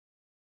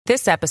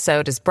This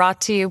episode is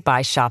brought to you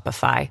by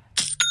Shopify.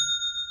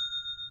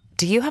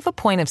 Do you have a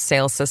point of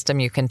sale system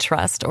you can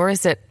trust, or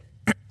is it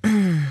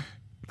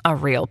a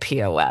real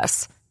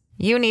POS?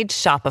 You need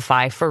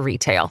Shopify for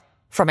retail.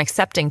 From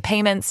accepting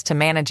payments to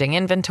managing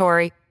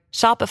inventory,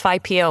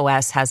 Shopify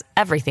POS has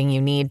everything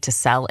you need to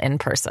sell in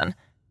person.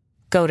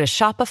 Go to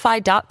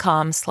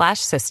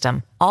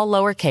shopify.com/system, all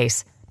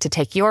lowercase, to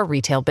take your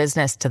retail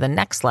business to the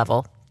next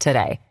level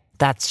today.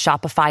 That's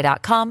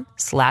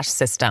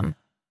shopify.com/system.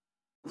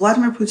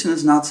 Vladimir Putin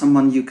is not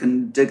someone you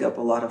can dig up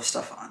a lot of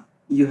stuff on.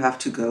 You have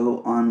to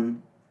go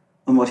on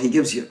what he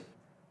gives you.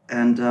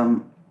 And I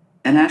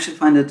actually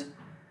find it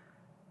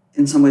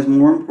in some ways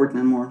more important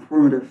and more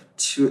informative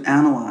to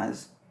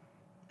analyze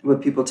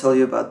what people tell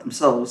you about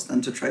themselves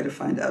than to try to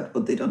find out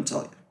what they don't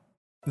tell you.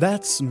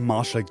 That's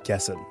Masha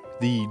Gessen,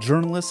 the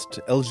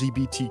journalist,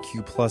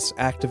 LGBTQ+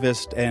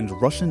 activist, and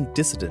Russian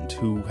dissident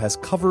who has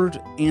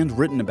covered and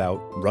written about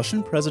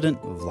Russian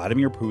President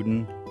Vladimir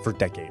Putin for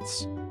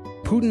decades.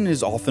 Putin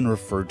is often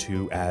referred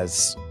to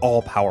as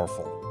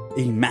all-powerful,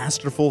 a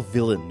masterful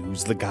villain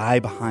who's the guy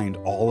behind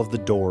all of the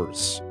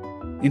doors.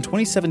 In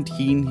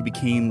 2017, he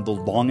became the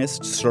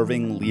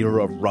longest-serving leader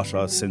of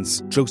Russia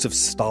since Joseph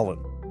Stalin,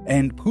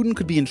 and Putin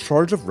could be in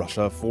charge of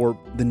Russia for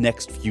the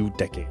next few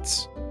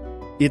decades.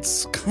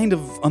 It's kind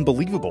of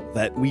unbelievable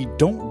that we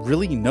don't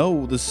really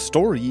know the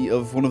story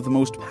of one of the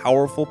most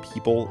powerful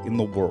people in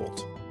the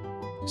world.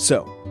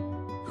 So,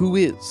 who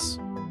is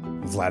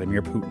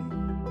Vladimir Putin?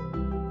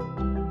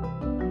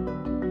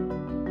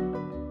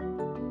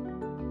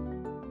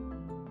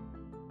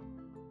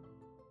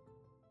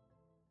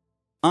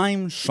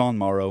 I'm Sean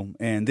Morrow,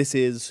 and this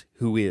is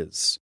Who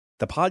Is,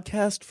 the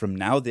podcast from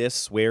Now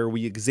This, where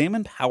we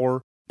examine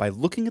power by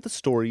looking at the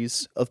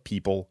stories of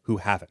people who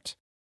have it.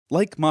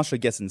 Like Masha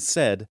Gessen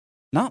said,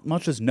 not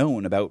much is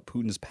known about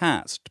Putin's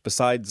past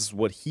besides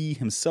what he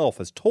himself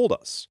has told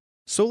us.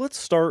 So let's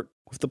start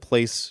with the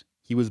place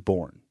he was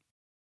born.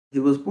 He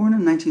was born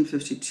in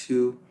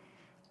 1952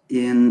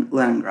 in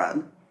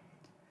Leningrad.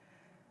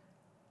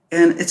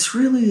 And it's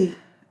really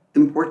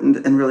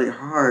important and really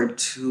hard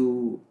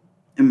to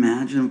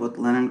imagine what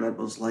Leningrad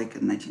was like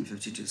in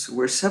 1952. So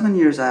we're 7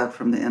 years out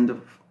from the end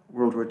of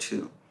World War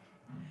II.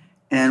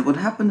 And what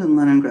happened in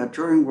Leningrad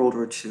during World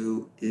War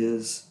II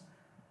is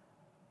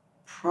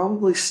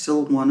probably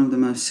still one of the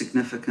most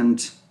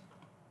significant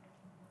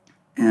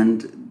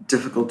and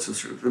difficult to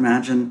sort of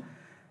imagine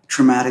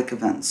traumatic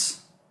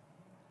events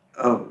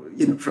of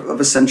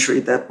a century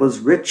that was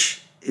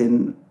rich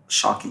in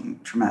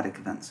shocking traumatic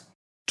events.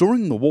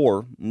 During the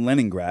war,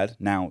 Leningrad,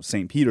 now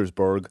St.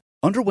 Petersburg,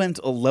 underwent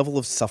a level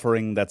of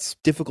suffering that's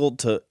difficult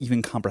to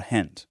even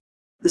comprehend.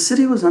 The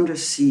city was under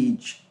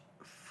siege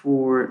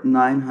for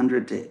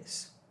 900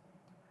 days,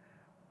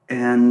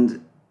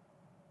 and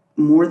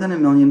more than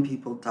 1 million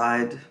people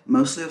died,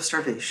 mostly of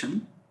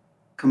starvation,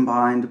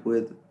 combined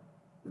with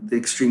the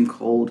extreme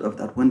cold of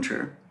that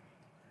winter.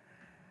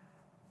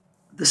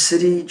 The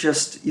city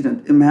just,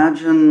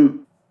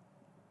 imagine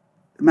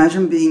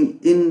being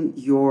in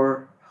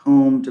your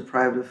home,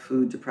 deprived of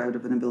food, deprived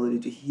of an ability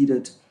to heat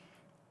it,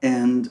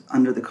 and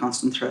under the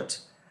constant threat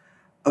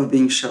of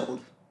being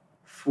shelled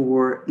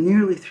for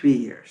nearly 3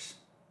 years.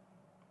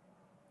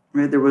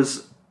 Right? There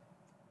was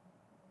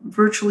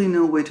virtually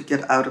no way to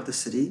get out of the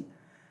city,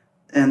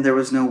 and there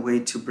was no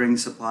way to bring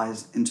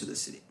supplies into the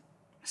city.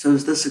 So it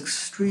was this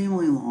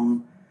extremely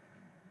long,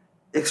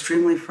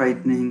 extremely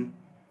frightening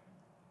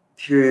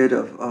period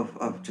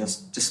of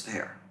just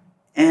despair.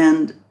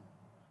 And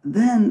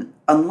then,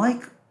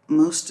 unlike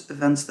most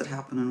events that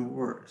happen in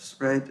wars,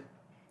 right,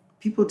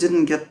 people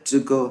didn't get to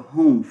go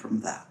home from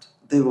that.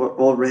 They were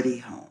already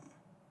home.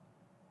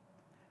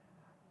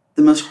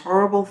 The most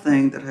horrible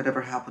thing that had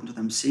ever happened to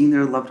them, seeing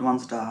their loved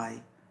ones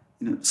die,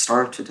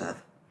 starve to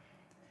death,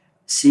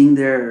 seeing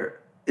their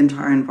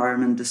entire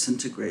environment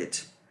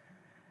disintegrate,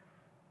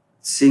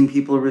 seeing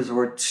people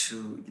resort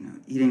to,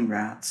 eating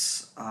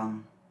rats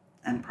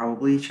and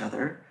probably each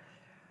other,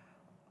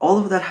 all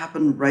of that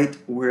happened right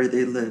where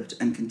they lived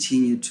and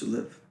continued to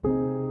live.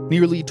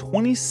 Nearly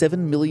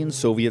 27 million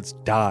Soviets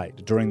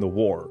died during the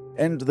war,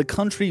 and the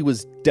country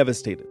was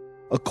devastated.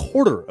 A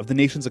quarter of the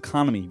nation's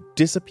economy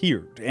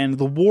disappeared, and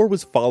the war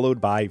was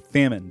followed by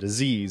famine,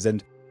 disease,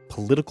 and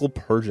political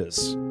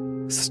purges.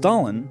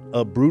 Stalin,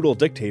 a brutal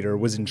dictator,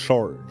 was in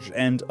charge,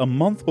 and a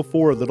month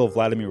before little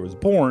Vladimir was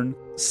born,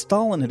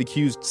 Stalin had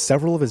accused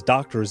several of his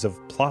doctors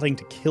of plotting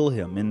to kill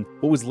him in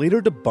what was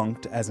later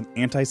debunked as an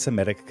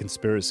anti-Semitic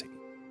conspiracy.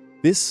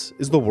 This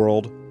is the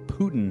world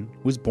Putin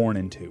was born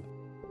into.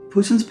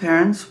 Putin's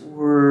parents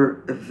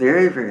were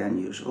very, very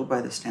unusual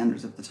by the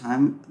standards of the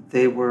time.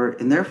 They were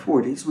in their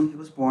 40s when he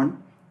was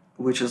born,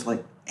 which is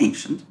like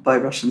ancient by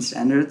Russian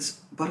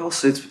standards. But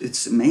also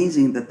it's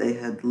amazing that they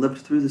had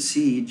lived through the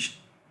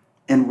siege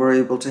and were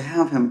able to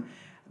have him.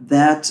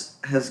 That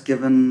has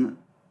given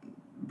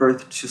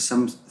birth to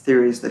some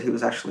theories that he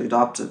was actually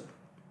adopted,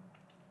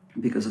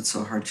 because it's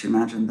so hard to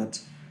imagine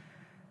that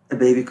a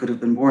baby could have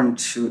been born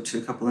to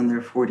a couple in their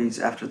 40s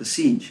after the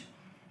siege.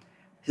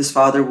 His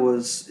father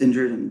was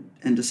injured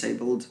and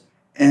disabled,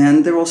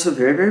 And they were also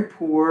very, very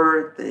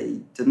poor.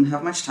 They didn't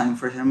have much time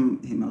for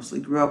him. He mostly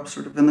grew up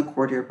sort of in the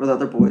courtyard with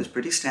other boys,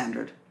 pretty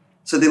standard.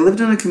 So they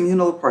lived in a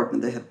communal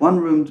apartment. They had one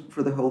room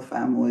for the whole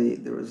family.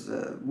 There was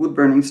a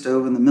wood-burning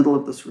stove in the middle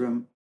of this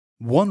room.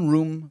 One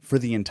room for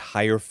the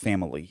entire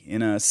family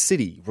in a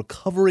city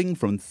recovering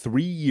from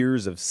 3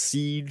 years of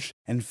siege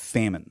and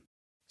famine.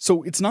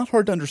 So it's not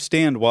hard to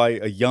understand why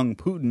a young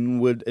Putin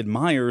would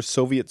admire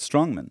Soviet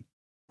strongmen.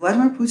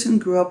 Vladimir Putin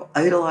grew up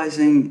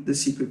idolizing the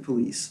secret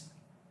police.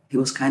 He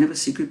was kind of a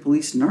secret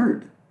police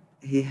nerd.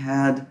 He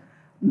had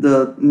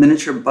the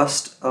miniature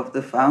bust of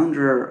the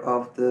founder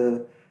of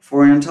the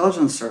Foreign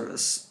Intelligence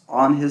Service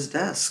on his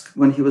desk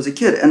when he was a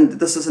kid. And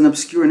this is an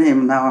obscure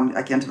name. Now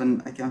I can't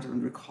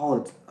even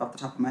recall it off the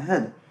top of my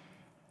head.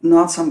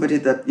 Not somebody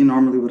that you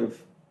normally would have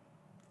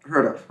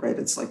heard of, right?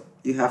 It's like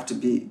you have to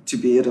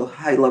be at a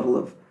high level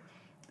of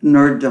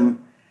nerddom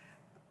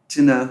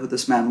to know who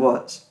this man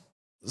was.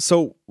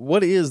 So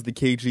what is the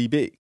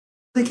KGB?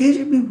 The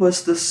KGB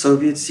was the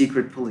Soviet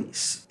secret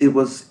police. It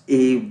was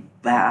a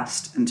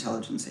vast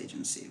intelligence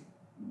agency,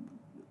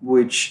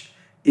 which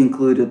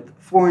included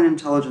foreign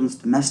intelligence,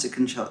 domestic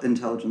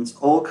intelligence,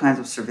 all kinds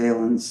of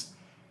surveillance.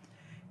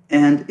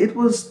 And it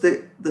was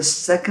the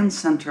second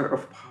center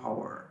of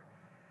power,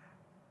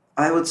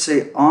 I would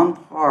say on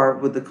par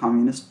with the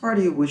Communist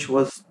Party, which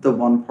was the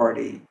one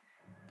party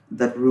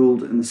that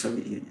ruled in the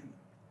Soviet Union.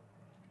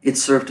 It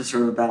served to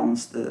sort of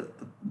balance the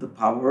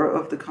power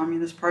of the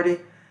Communist Party,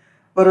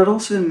 but it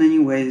also in many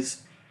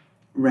ways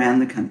ran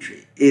the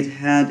country. It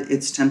had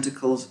its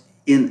tentacles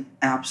in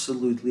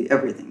absolutely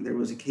everything. There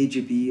was a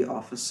KGB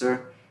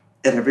officer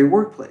at every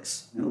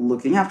workplace,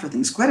 looking after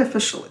things quite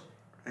officially,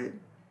 right?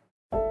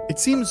 It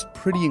seems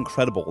pretty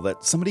incredible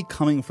that somebody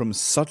coming from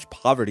such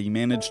poverty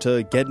managed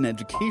to get an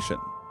education,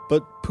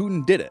 but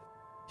Putin did it.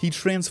 He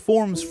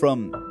transforms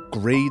from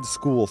grade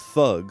school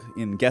thug,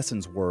 in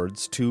Gessen's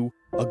words, to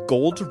a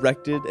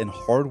goal-directed and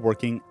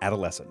hard-working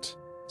adolescent.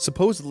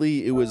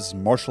 Supposedly, it was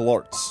martial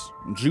arts,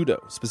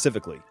 judo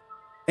specifically.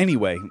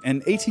 Anyway,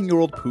 an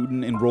 18-year-old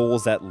Putin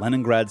enrolls at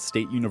Leningrad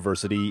State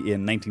University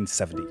in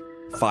 1970.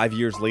 5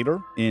 years later,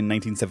 in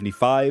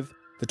 1975,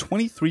 the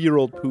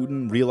 23-year-old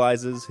Putin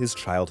realizes his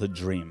childhood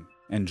dream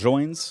and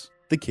joins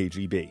the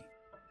KGB.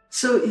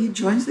 So he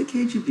joins the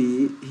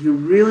KGB. He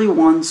really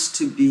wants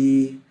to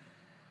be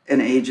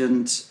an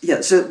agent.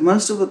 Yeah, so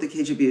most of what the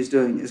KGB is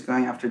doing is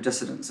going after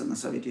dissidents in the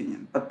Soviet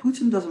Union. But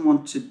Putin doesn't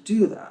want to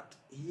do that.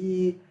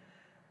 He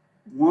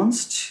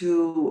wants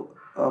to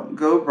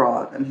go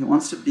abroad, and he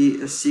wants to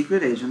be a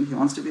secret agent. He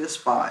wants to be a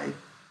spy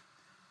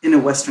in a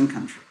Western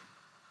country.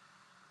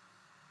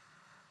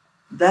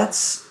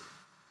 That's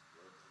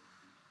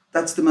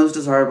the most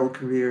desirable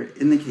career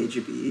in the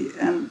KGB,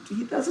 and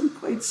he doesn't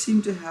quite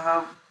seem to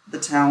have the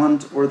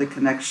talent or the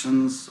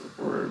connections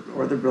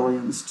or the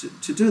brilliance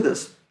to do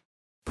this.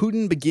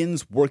 Putin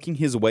begins working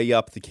his way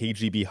up the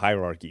KGB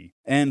hierarchy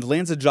and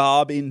lands a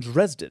job in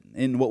Dresden,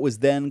 in what was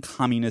then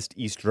communist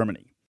East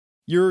Germany.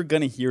 You're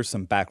gonna hear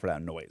some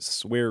background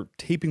noise. We're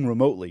taping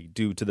remotely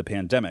due to the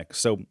pandemic,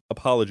 so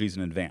apologies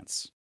in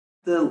advance.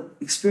 The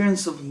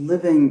experience of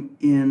living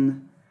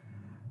in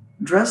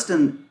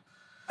Dresden,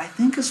 I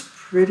think, is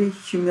pretty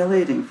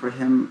humiliating for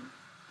him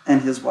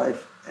and his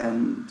wife,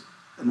 and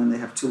then they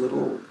have 2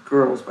 little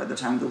girls by the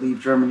time they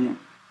leave Germany,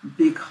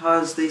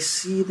 because they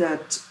see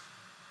that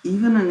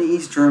even in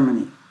East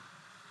Germany,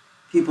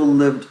 people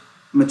lived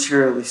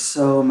materially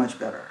so much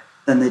better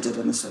than they did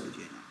in the Soviet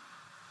Union.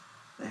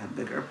 They had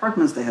bigger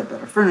apartments, they had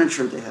better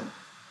furniture, they had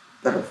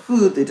better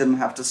food, they didn't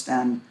have to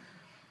stand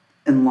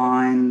in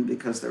line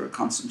because there were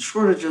constant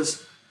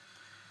shortages.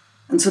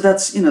 And so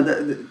that's,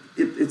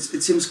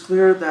 it seems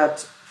clear that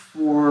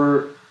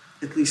for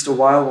at least a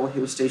while he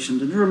was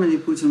stationed in Germany,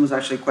 Putin was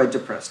actually quite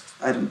depressed.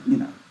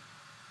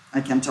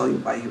 I can't tell you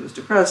why he was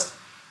depressed,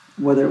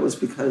 whether it was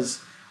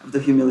because of the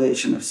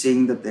humiliation of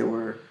seeing that they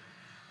were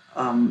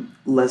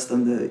less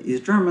than the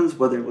East Germans,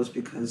 whether it was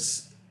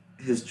because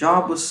his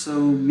job was so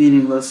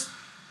meaningless,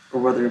 or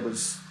whether it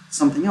was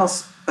something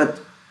else. But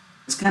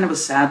it's kind of a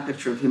sad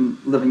picture of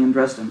him living in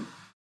Dresden.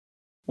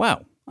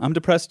 Wow, I'm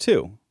depressed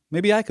too.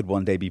 Maybe I could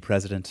one day be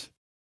president.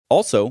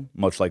 Also,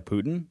 much like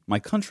Putin, my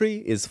country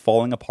is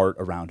falling apart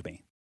around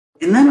me.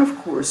 And then, of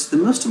course, the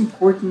most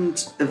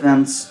important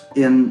events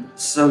in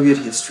Soviet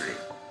history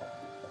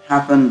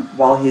happen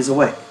while he's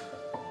away.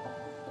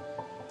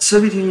 The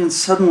Soviet Union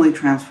suddenly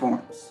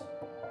transforms.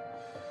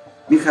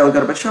 Mikhail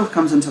Gorbachev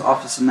comes into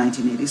office in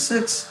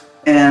 1986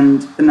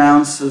 and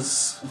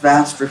announces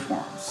vast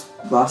reforms,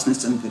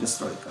 Glasnost and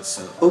Perestroika,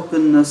 so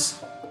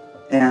openness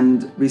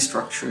and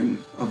restructuring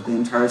of the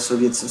entire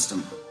Soviet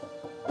system.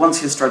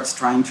 Once he starts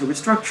trying to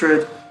restructure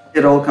it,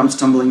 it all comes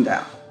tumbling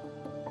down.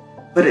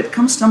 But it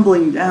comes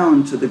tumbling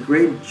down to the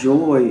great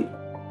joy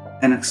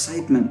and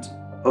excitement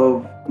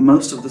of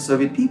most of the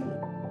Soviet people,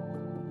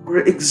 who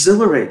were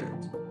exhilarated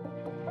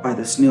by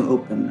this new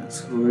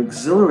openness, who were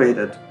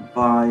exhilarated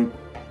by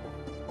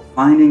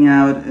finding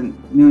out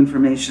new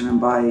information and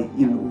by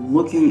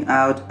looking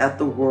out at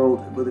the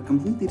world with a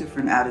completely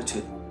different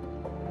attitude.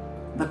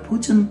 But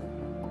Putin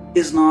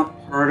is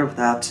not part of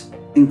that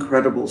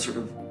incredible sort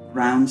of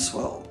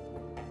groundswell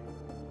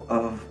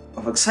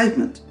of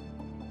excitement.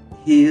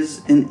 He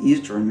is in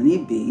East Germany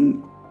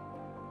being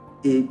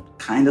a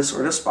kind of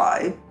sort of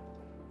spy,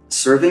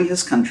 serving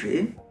his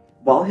country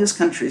while his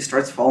country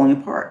starts falling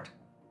apart.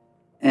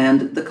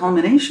 And the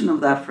culmination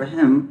of that for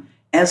him,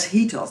 as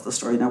he tells the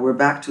story, now we're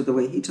back to the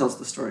way he tells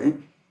the story,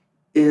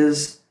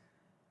 is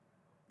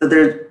that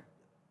there are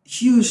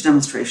huge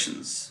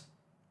demonstrations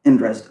in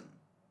Dresden,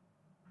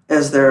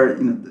 as there,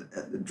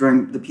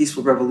 during the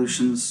peaceful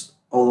revolutions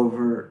all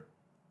over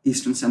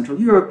Eastern Central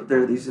Europe,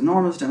 there are these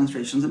enormous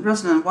demonstrations in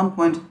Dresden. And at one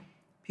point,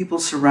 people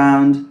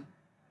surround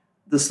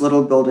this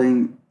little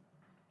building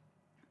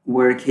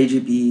where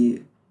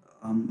KGB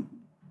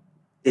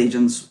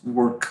agents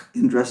work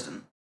in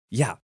Dresden.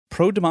 Yeah,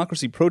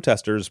 pro-democracy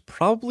protesters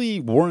probably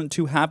weren't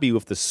too happy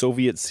with the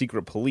Soviet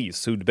secret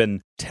police who'd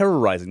been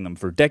terrorizing them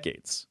for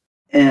decades.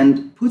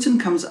 And Putin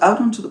comes out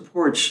onto the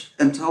porch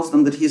and tells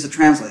them that he's a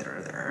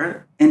translator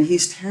there, and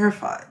he's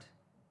terrified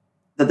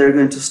that they're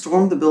going to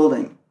storm the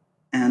building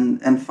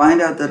and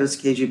find out that it's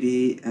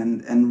KGB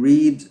and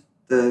read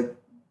the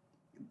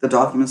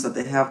documents that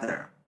they have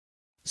there.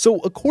 So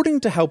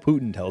according to how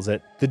Putin tells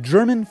it, the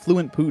German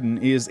fluent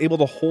Putin is able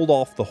to hold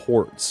off the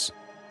hordes.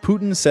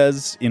 Putin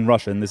says, in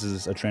Russian, this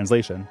is a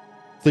translation,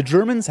 the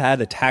Germans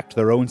had attacked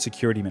their own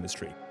security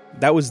ministry.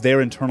 That was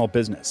their internal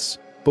business.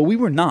 But we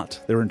were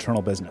not their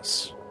internal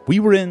business. We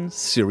were in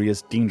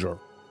serious danger.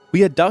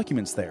 We had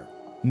documents there.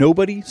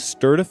 Nobody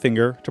stirred a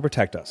finger to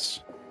protect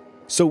us.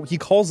 So he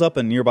calls up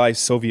a nearby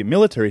Soviet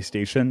military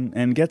station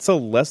and gets a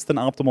less than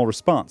optimal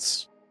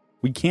response.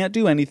 We can't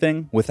do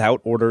anything without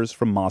orders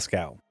from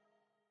Moscow.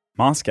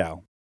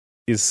 Moscow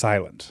is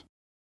silent.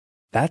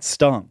 That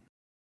stung.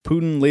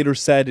 Putin later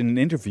said in an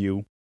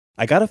interview,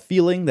 I got a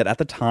feeling that at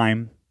the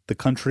time, the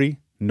country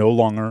no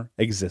longer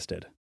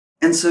existed.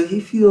 And so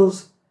he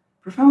feels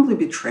profoundly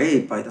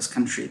betrayed by this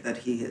country that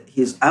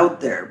he's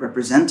out there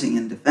representing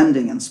and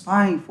defending and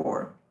spying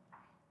for.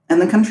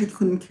 And the country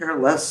couldn't care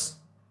less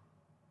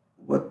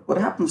what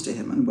happens to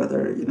him and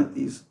whether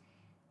these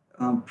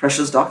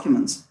precious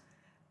documents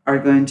are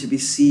going to be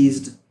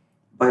seized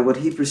by what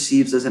he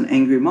perceives as an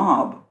angry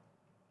mob.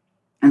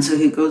 And so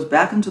he goes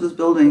back into this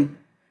building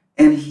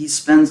and he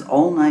spends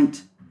all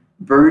night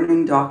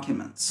burning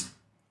documents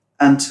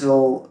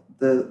until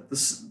the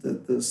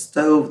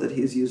stove that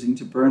he's using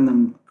to burn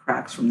them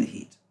cracks from the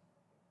heat.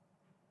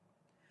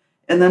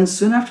 And then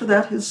soon after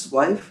that, his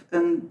wife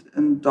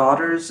and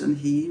daughters and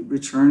he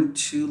return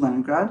to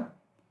Leningrad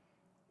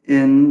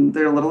in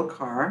their little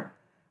car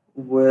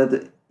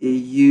with a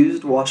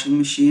used washing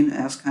machine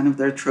as kind of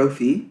their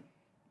trophy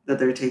that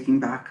they're taking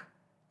back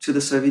to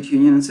the Soviet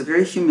Union. It's a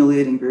very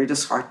humiliating, very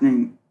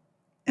disheartening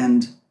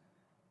end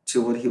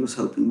to what he was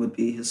hoping would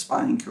be his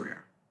spying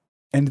career.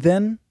 And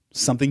then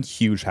something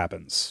huge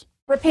happens.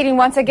 Repeating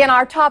once again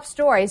our top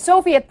story,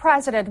 Soviet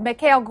President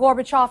Mikhail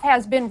Gorbachev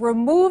has been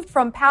removed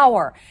from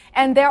power,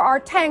 and there are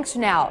tanks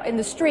now in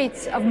the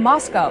streets of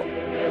Moscow.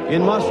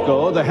 In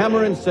Moscow, the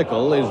hammer and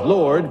sickle is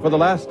lowered for the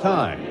last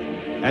time,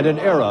 and an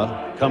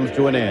era comes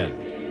to an end.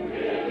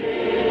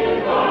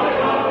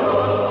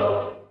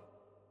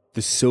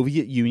 The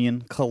Soviet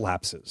Union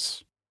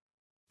collapses.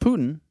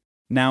 Putin,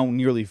 now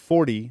nearly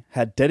 40,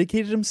 had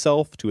dedicated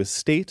himself to a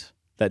state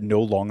that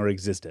no longer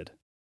existed.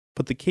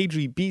 But the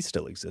KGB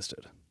still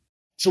existed.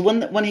 So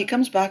when he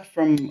comes back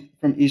from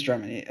East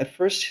Germany, at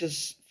first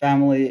his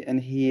family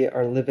and he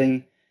are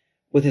living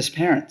with his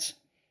parents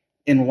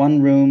in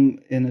one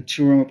room in a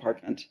 2-room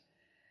apartment.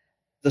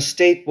 The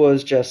state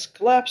was just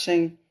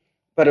collapsing,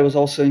 but it was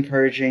also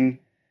encouraging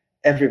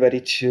everybody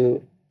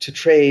to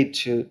trade,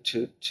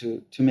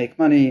 to make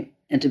money,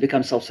 and to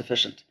become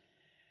self-sufficient.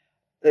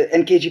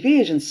 And KGB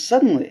agents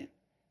suddenly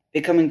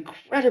become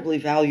incredibly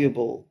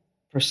valuable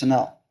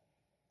personnel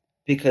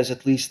because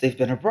at least they've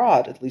been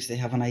abroad, at least they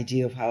have an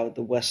idea of how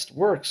the West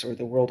works or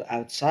the world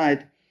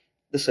outside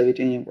the Soviet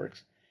Union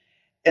works.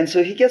 And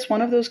so he gets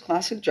one of those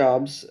classic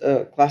jobs,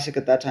 classic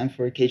at that time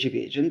for a KGB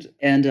agent,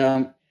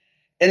 and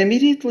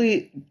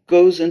immediately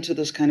goes into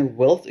this kind of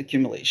wealth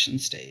accumulation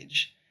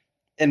stage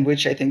in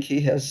which I think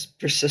he has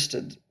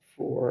persisted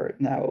for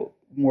now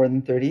more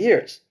than 30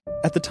 years.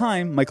 At the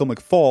time, Michael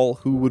McFaul,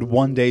 who would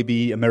one day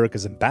be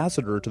America's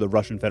ambassador to the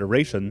Russian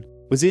Federation,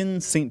 was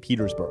in St.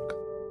 Petersburg.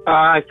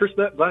 I first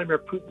met Vladimir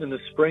Putin in the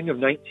spring of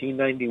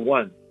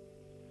 1991.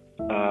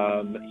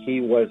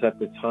 He was at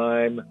the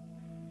time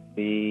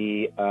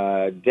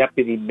the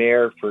deputy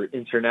mayor for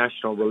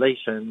international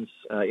relations,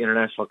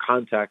 international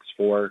contacts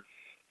for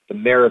the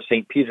mayor of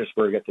St.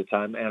 Petersburg at the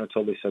time,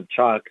 Anatoly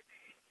Sobchak.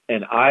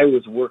 And I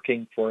was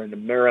working for an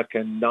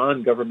American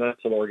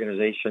non-governmental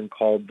organization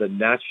called the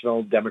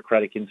National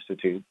Democratic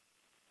Institute.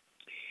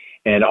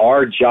 And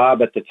our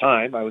job at the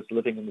time, I was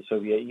living in the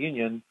Soviet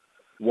Union,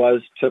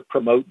 was to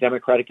promote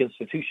democratic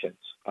institutions.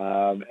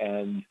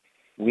 And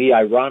we,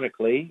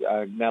 ironically,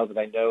 now that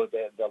I know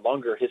the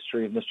longer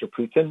history of Mr.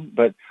 Putin,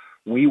 but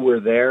we were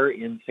there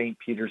in St.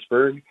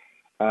 Petersburg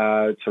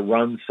to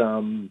run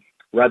some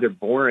rather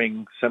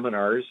boring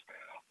seminars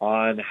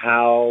on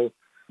how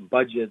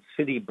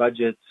city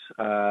budgets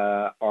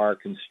are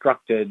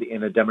constructed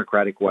in a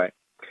democratic way.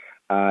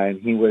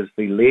 And he was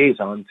the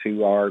liaison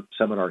to our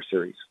seminar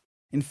series.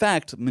 In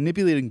fact,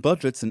 manipulating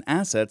budgets and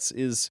assets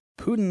is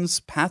Putin's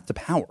path to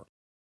power.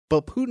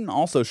 But Putin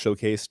also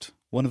showcased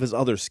one of his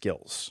other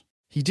skills.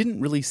 He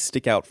didn't really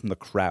stick out from the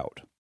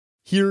crowd.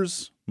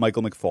 Here's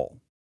Michael McFaul.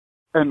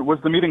 And was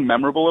the meeting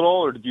memorable at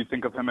all, or did you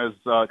think of him as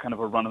kind of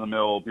a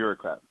run-of-the-mill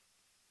bureaucrat?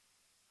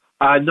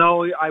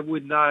 No, I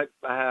would not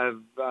have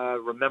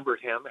remembered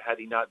him had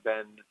he not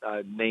been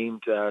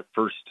named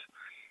first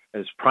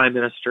as prime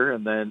minister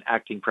and then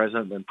acting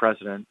president, then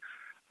president.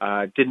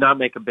 Did not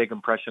make a big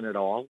impression at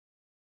all.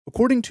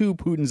 According to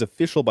Putin's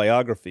official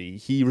biography,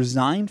 he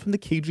resigned from the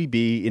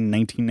KGB in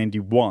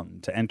 1991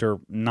 to enter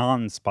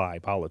non-spy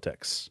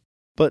politics.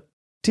 But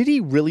did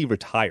he really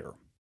retire?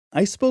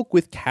 I spoke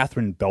with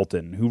Catherine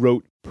Belton, who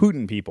wrote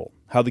Putin People,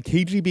 How the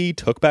KGB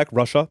Took Back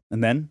Russia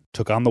and Then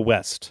Took on the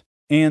West,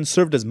 and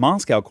served as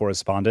Moscow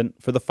correspondent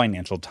for the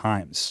Financial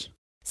Times.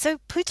 So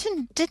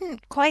Putin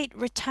didn't quite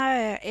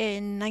retire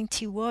in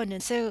 91,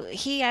 and so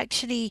he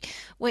actually,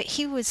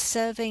 he was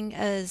serving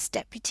as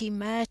deputy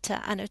mayor to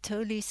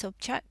Anatoly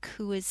Sobchak,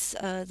 who was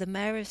the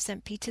mayor of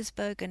St.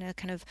 Petersburg and a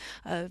kind of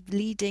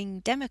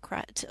leading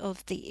Democrat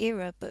of the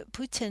era. But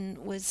Putin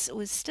was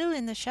still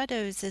in the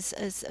shadows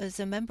as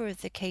a member of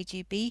the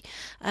KGB,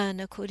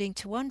 and according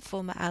to one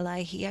former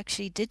ally, he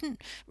actually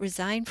didn't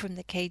resign from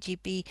the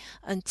KGB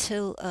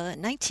until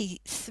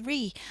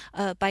 93,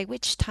 by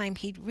which time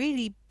he'd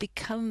really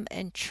become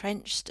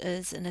entrenched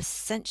as an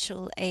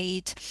essential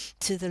aide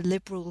to the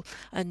liberal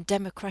and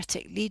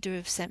democratic leader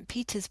of St.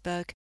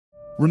 Petersburg.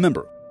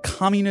 Remember,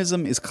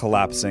 communism is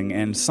collapsing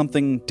and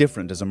something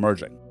different is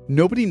emerging.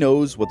 Nobody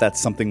knows what that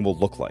something will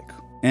look like.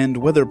 And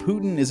whether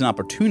Putin is an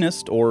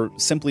opportunist or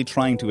simply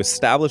trying to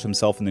establish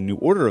himself in the new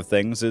order of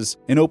things is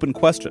an open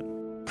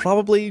question.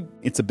 Probably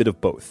it's a bit of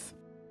both.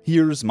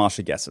 Here's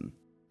Masha Gessen.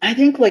 I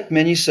think, like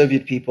many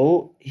Soviet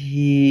people,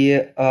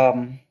 he's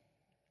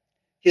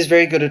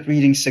very good at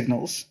reading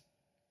signals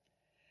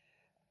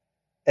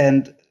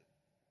and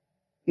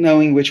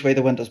knowing which way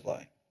the wind is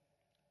blowing.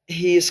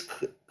 He is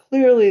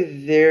clearly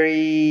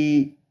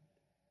very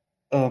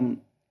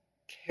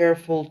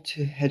careful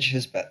to hedge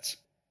his bets.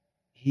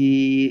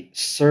 He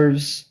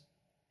serves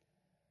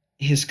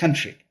his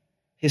country.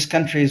 His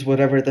country is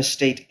whatever the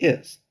state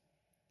is.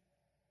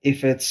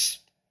 If it's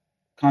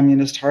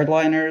communist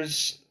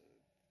hardliners,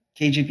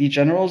 KGB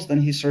generals,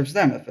 then he serves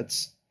them. If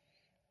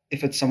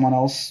it's someone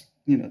else,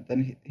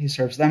 then he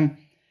serves them.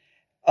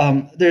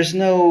 There's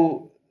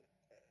no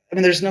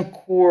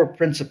core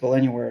principle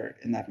anywhere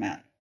in that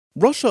man.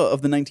 Russia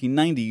of the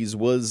 1990s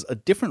was a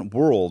different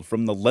world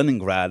from the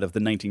Leningrad of the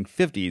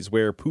 1950s,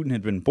 where Putin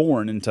had been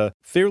born into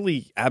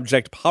fairly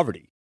abject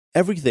poverty.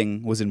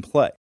 Everything was in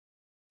play.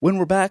 When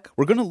we're back,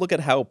 we're going to look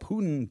at how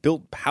Putin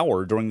built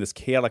power during this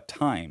chaotic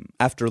time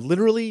after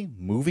literally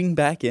moving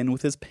back in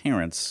with his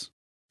parents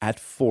at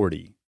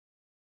 40.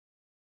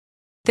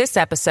 This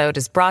episode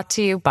is brought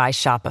to you by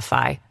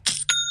Shopify.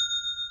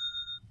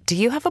 Do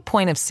you have a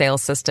point of sale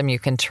system you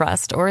can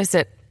trust, or is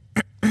it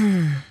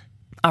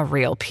a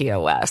real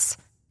POS?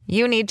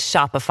 You need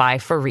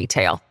Shopify for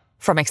retail.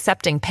 From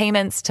accepting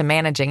payments to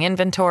managing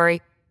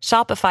inventory,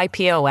 Shopify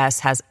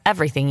POS has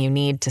everything you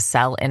need to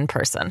sell in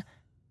person.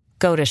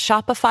 Go to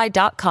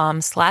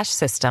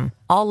shopify.com/system,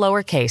 all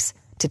lowercase,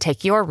 to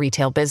take your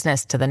retail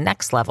business to the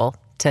next level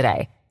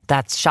today.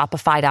 That's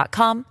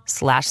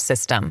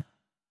shopify.com/system.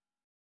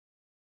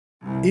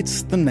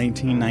 It's the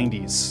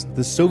 1990s.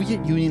 The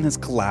Soviet Union has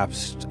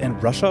collapsed,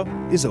 and Russia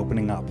is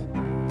opening up.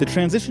 The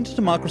transition to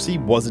democracy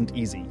wasn't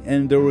easy,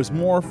 and there was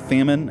more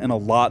famine and a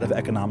lot of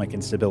economic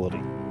instability.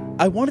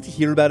 I wanted to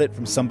hear about it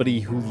from somebody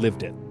who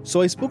lived it,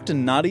 so I spoke to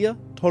Nadia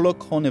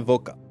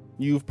Tolokonevoka.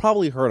 You've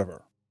probably heard of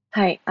her.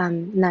 Hi,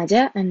 I'm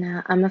Nadia,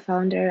 and I'm a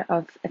founder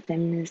of a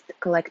feminist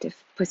collective,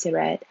 Pussy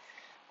Riot.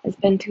 I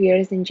spent 2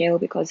 years in jail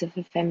because of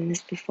a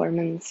feminist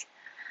performance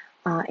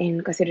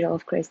in Cathedral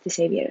of Christ the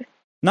Savior.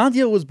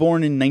 Nadia was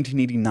born in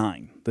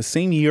 1989, the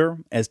same year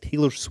as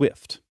Taylor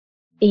Swift.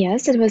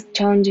 Yes, it was a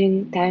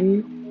challenging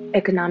time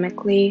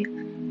economically.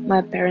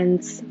 My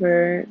parents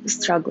were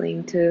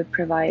struggling to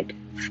provide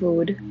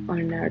food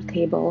on our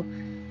table.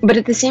 But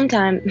at the same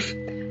time,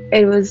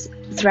 it was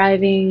a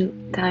thriving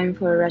time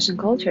for Russian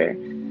culture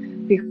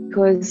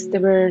because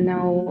there were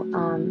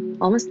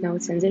almost no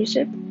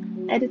censorship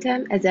at the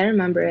time. As I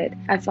remember it,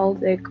 I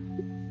felt like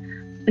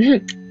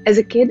as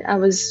a kid, I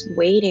was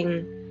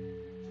waiting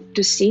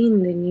to see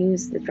in the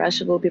news that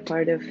Russia will be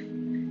part of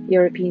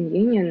European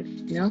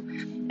Union,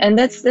 and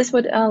that's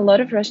what a lot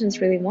of Russians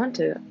really want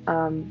to,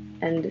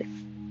 and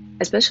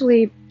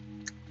especially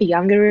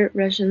younger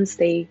Russians,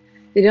 they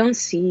don't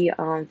see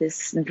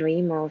this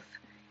dream of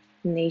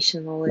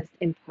nationalist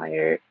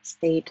empire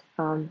state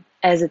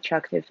as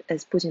attractive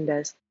as Putin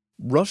does.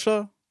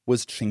 Russia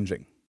was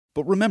changing,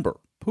 but remember,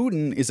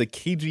 Putin is a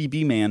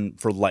KGB man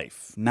for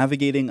life,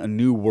 navigating a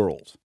new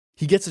world.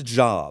 He gets a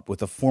job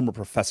with a former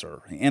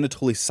professor,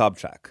 Anatoly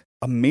Sobchak,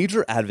 a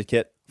major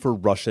advocate for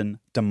Russian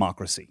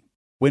democracy.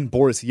 When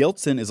Boris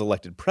Yeltsin is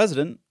elected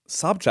president,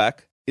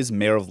 Sobchak is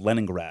mayor of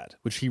Leningrad,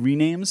 which he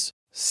renames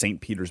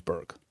St.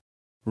 Petersburg.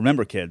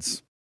 Remember,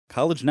 kids,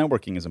 college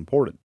networking is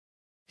important.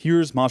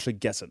 Here's Masha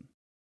Gessen.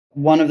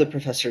 One of the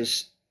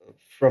professors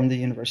from the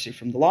university,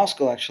 from the law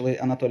school actually,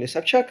 Anatoly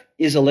Sobchak,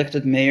 is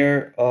elected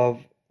mayor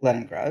of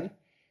Leningrad,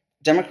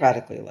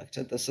 democratically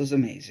elected. This is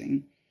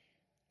amazing.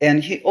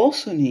 And he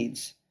also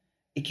needs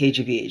a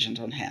KGB agent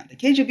on hand. The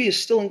KGB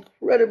is still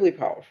incredibly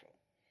powerful.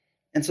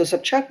 And so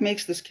Sobchak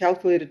makes this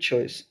calculated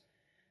choice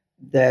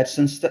that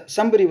since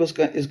somebody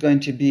is going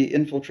to be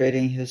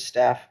infiltrating his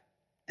staff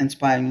and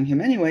spying on him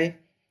anyway,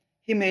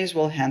 he may as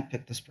well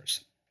handpick this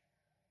person.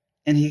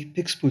 And he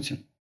picks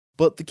Putin.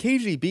 But the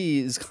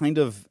KGB is kind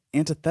of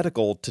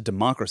antithetical to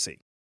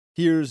democracy.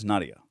 Here's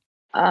Nadia.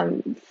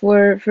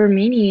 For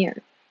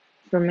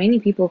many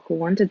people who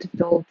wanted to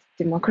build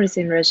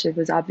democracy in Russia, it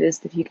was obvious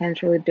that you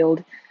can't really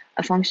build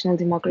a functional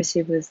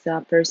democracy with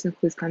a person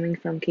who's coming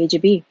from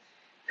KGB,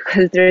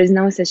 because there is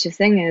no such a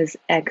thing as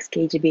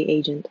ex-KGB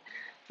agent.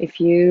 If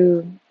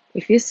you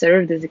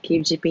served as a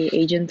KGB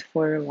agent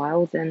for a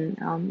while, then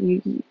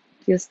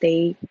you'll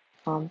stay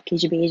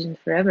KGB agent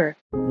forever.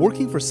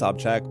 Working for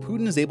Sobchak,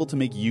 Putin is able to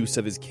make use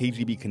of his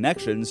KGB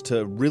connections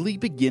to really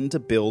begin to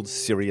build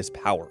serious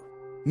power.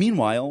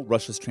 Meanwhile,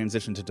 Russia's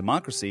transition to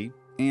democracy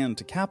and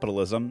to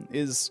capitalism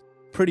is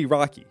pretty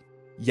rocky.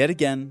 Yet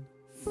again,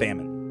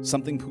 famine,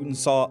 something Putin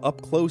saw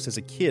up close as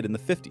a kid in the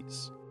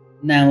 50s.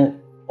 Now,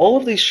 all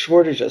of these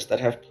shortages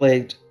that have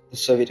plagued the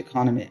Soviet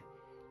economy,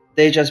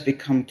 they just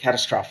become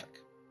catastrophic.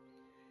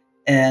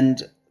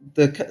 And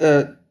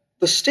the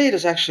state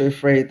is actually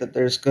afraid that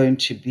there's going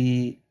to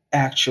be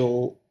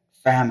actual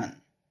famine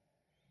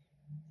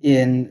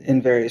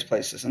in various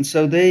places. And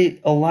so they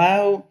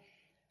allow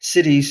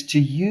cities to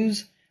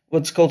use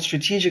what's called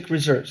strategic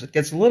reserves. It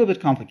gets a little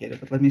bit complicated,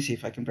 but let me see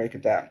if I can break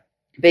it down.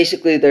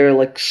 Basically, they're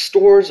like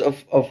stores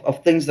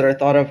of things that are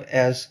thought of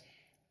as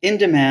in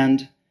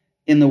demand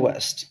in the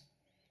West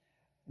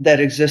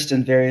that exist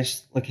in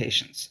various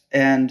locations.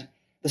 And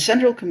the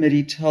Central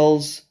Committee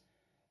tells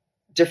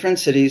different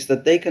cities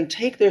that they can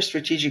take their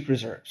strategic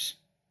reserves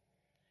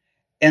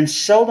and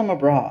sell them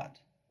abroad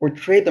or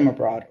trade them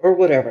abroad or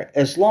whatever,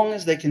 as long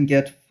as they can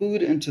get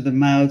food into the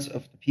mouths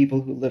of the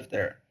people who live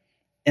there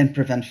and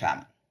prevent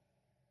famine.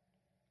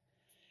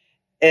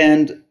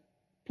 And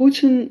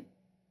Putin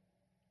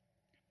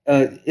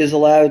is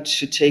allowed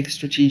to take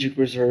strategic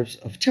reserves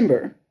of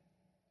timber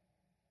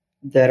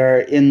that are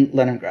in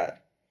Leningrad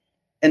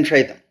and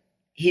trade them.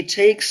 He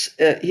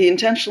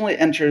intentionally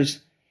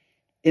enters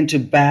into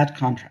bad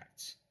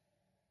contracts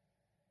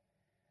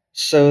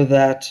so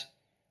that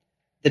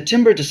the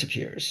timber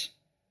disappears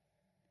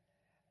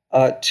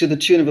to the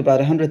tune of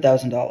about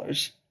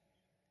 $100,000,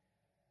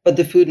 but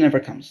the food never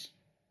comes.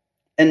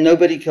 And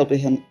nobody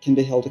can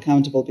be held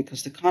accountable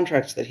because the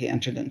contracts that he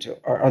entered into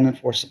are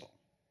unenforceable.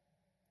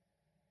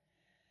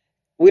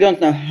 We don't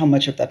know how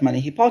much of that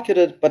money he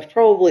pocketed, but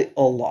probably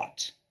a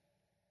lot,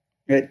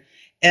 right?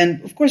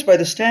 And of course, by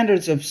the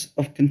standards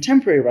of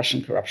contemporary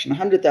Russian corruption,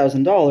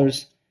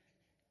 $100,000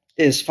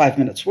 is 5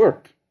 minutes'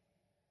 work.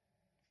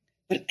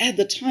 But at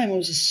the time, it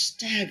was a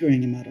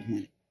staggering amount of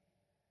money.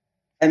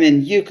 I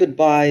mean, you could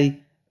buy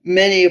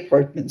many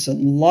apartments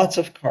and lots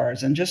of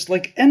cars and just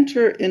like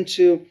enter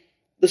into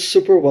the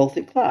super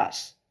wealthy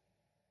class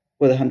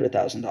with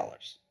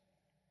 $100,000.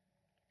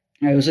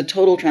 It was a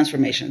total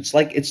transformation.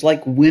 It's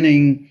like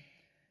winning,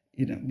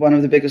 one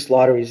of the biggest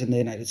lotteries in the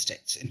United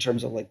States in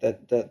terms of like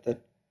the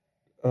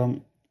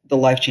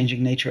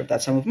life-changing nature of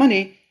that sum of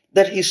money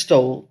that he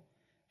stole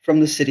from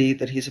the city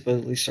that he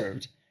supposedly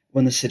served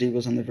when the city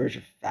was on the verge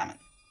of famine.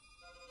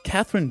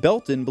 Catherine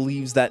Belton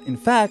believes that, in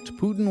fact,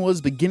 Putin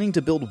was beginning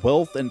to build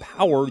wealth and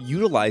power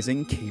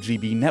utilizing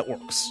KGB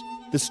networks.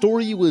 The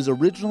story was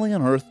originally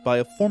unearthed by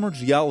a former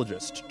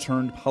geologist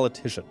turned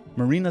politician,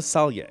 Marina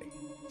Salye.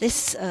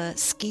 This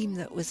scheme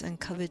that was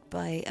uncovered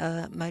by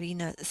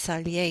Marina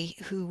Salye,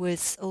 who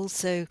was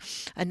also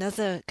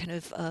another kind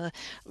of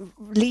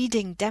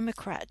leading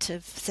Democrat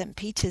of St.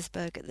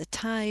 Petersburg at the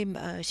time.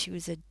 She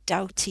was a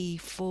doughty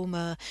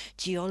former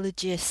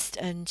geologist,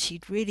 and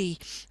she'd really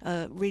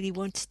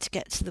wanted to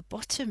get to the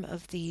bottom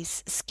of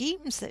these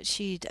schemes that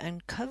she'd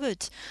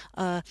uncovered,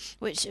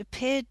 which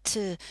appeared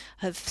to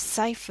have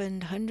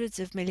siphoned hundreds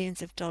of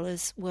millions of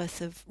dollars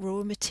worth of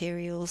raw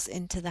materials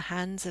into the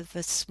hands of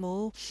a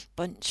small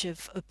bunch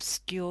of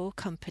obscure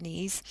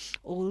companies,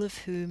 all of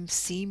whom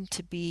seem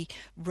to be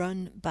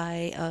run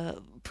by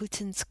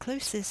Putin's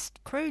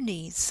closest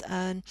cronies.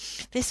 And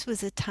this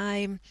was a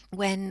time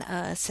when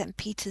St.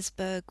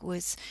 Petersburg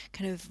was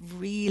kind of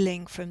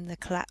reeling from the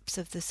collapse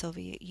of the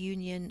Soviet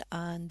Union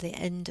and the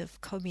end of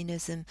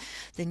communism.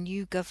 The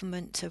new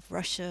government of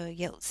Russia,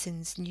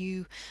 Yeltsin's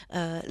new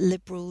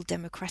liberal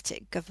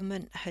democratic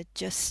government, had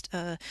just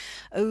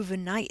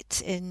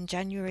overnight in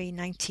January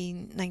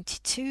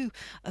 1992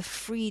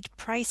 freed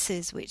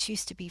prices, which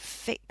used to be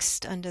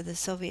fixed under the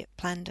Soviet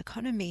planned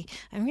economy.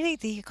 And really,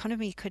 the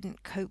economy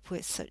couldn't cope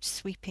with such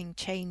sweeping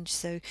change.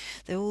 So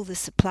all the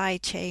supply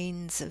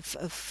chains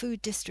of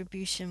food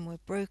distribution were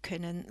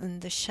broken,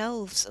 and the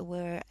shelves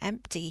were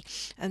empty.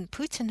 And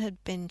Putin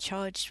had been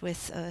charged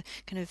with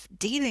kind of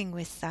dealing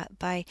with that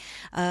by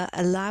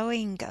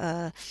allowing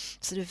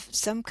sort of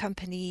some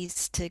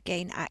companies to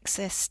gain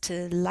access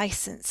to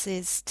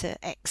licenses to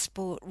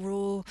export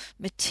raw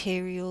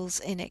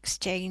materials in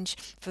exchange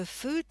for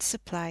food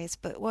supplies.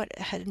 But what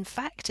had in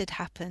fact had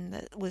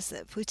happened was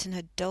that Putin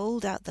had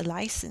doled out the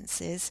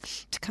licenses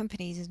to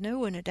companies no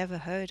one had ever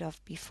heard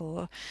of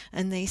before,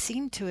 and they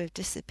seemed to have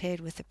disappeared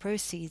with the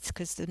proceeds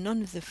because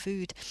none of the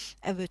food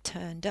ever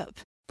turned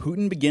up.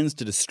 Putin begins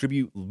to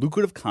distribute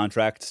lucrative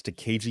contracts to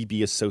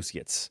KGB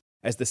associates,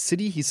 as the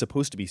city he's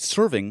supposed to be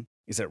serving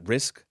is at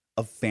risk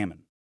of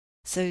famine.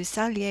 So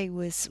Salier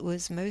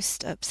was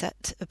most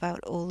upset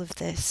about all of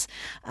this,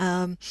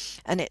 and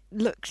it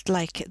looked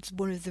like it's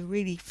one of the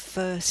really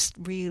first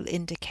real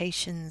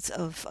indications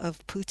of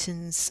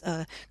Putin's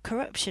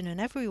corruption,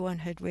 and everyone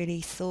had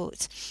really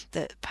thought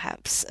that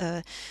perhaps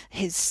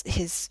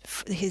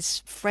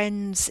his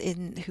friends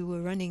who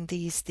were running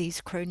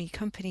these crony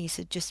companies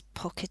had just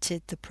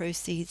pocketed the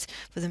proceeds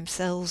for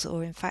themselves,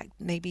 or in fact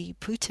maybe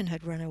Putin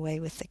had run away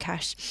with the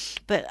cash.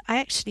 But I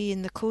actually,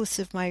 in the course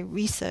of my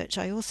research,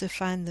 I also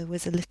found there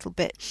was a little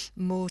bit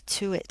more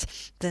to it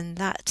than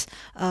that.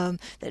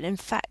 That in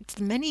fact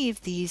many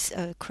of these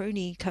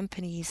crony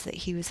companies that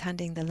he was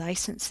handing the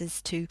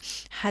licenses to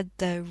had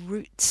their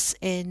roots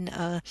in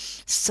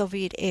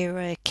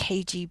Soviet-era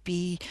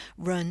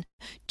KGB-run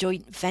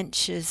joint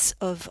ventures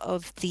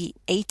of the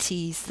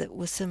 80s that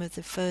were some of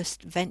the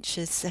first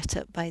ventures set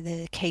up by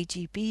the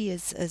KGB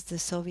as the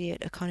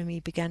Soviet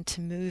economy began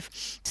to move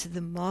to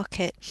the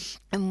market.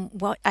 And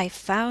what I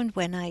found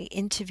when I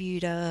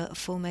interviewed a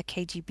former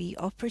KGB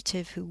operative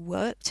who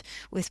worked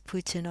with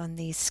Putin on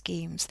these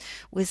schemes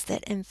was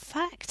that in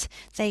fact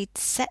they'd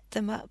set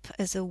them up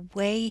as a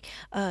way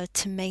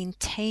to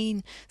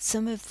maintain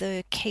some of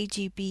the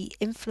KGB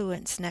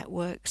influence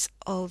networks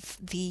of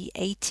the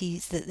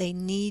 80s, that they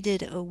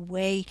needed a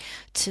way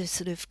to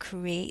sort of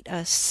create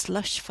a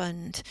slush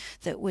fund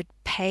that would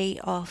pay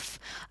off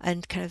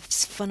and kind of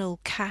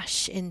funnel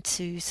cash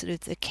into sort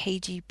of the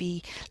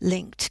KGB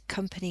linked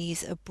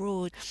companies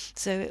abroad.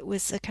 So it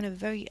was a kind of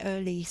very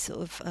early sort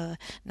of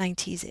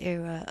 90s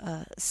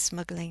era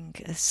smuggling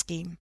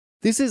scheme.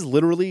 This is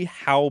literally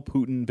how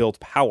Putin built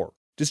power,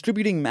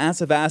 distributing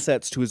massive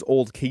assets to his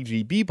old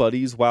KGB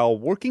buddies while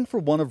working for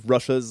one of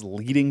Russia's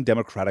leading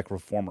democratic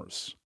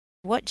reformers.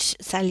 What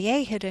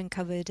Salier had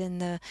uncovered in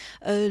the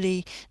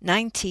early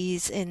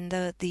 90s in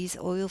these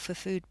oil for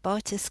food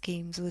barter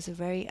schemes was a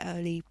very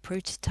early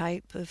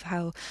prototype of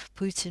how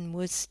Putin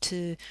was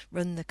to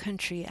run the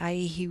country,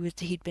 i.e.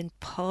 he'd been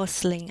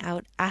parceling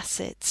out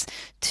assets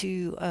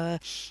to a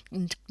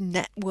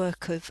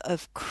network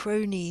of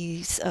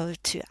cronies,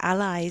 to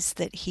allies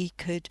that he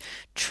could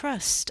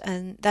trust.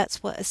 And that's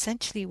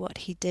essentially what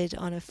he did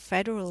on a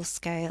federal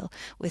scale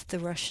with the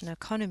Russian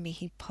economy.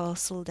 He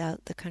parceled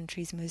out the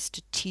country's most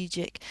strategic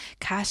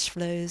cash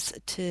flows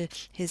to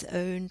his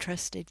own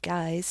trusted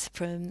guys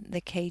from the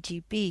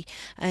KGB,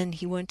 and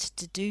he wanted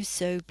to do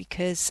so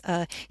because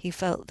he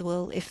felt,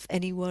 well, if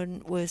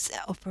anyone was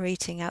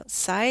operating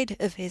outside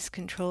of his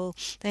control,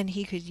 then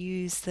he could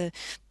use the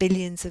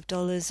billions of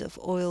dollars of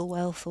oil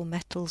wealth or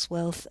metals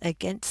wealth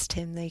against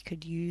him. They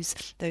could use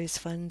those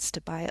funds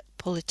to buy up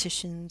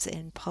politicians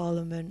in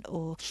parliament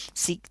or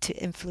seek to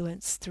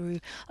influence through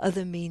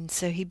other means.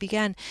 So he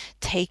began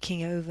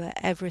taking over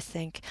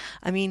everything.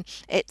 I mean,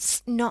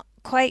 it's not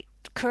quite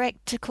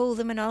correct to call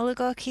them an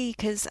oligarchy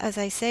because, as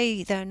I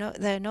say, they're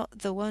not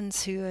the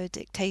ones who are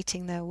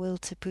dictating their will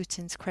to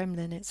Putin's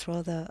Kremlin. It's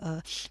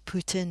rather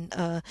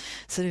Putin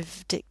sort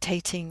of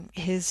dictating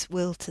his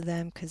will to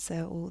them because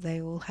they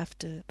all have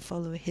to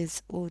follow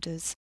his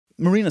orders.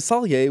 Marina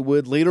Salier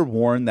would later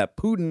warn that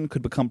Putin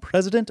could become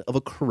president of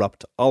a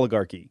corrupt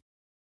oligarchy.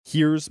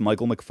 Here's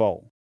Michael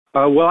McFaul.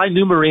 Well, I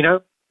knew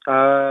Marina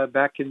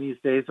back in these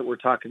days that we're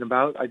talking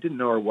about. I didn't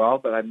know her well,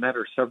 but I met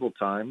her several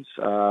times.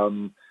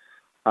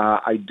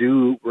 I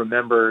do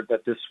remember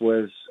that this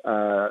was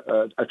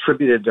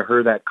attributed to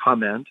her, that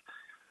comment.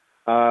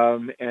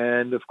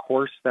 And of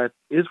course, that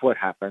is what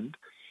happened.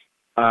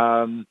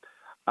 I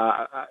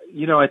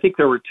think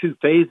there were two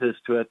phases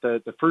to it.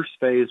 The first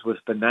phase was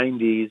the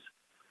 90s,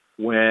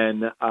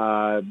 when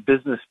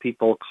business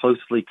people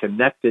closely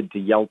connected to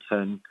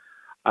Yeltsin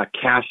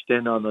cashed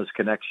in on those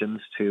connections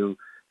to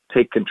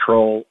take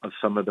control of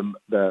some of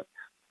the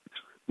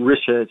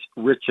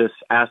richest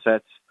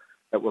assets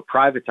that were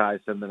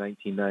privatized in the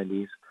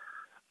 1990s.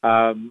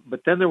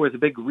 But then there was a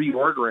big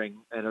reordering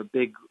and a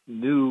big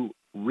new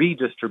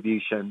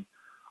redistribution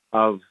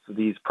of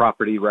these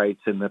property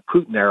rights in the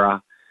Putin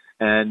era.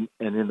 And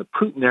in the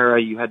Putin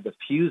era, you had the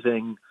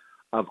fusing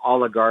of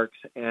oligarchs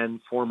and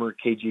former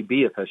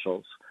KGB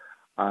officials.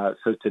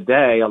 So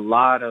today, a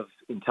lot of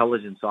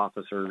intelligence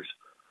officers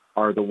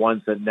are the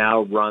ones that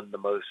now run the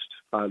most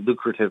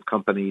lucrative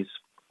companies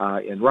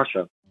in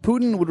Russia.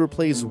 Putin would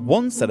replace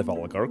one set of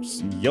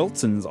oligarchs,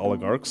 Yeltsin's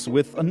oligarchs,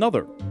 with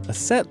another, a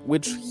set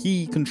which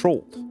he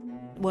controlled.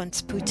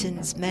 Once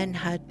Putin's men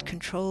had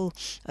control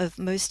of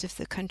most of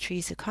the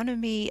country's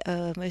economy,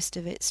 most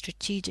of its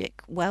strategic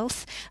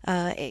wealth,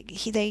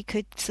 they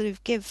could sort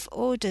of give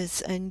orders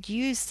and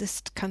use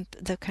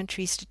the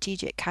country's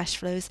strategic cash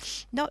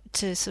flows not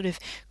to sort of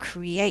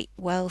create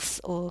wealth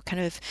or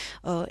kind of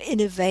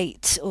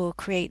innovate or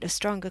create a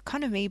strong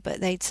economy,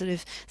 but they'd sort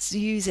of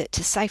use it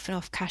to siphon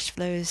off cash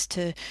flows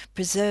to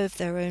preserve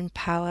their own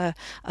power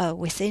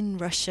within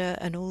Russia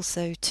and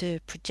also to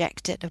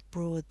project it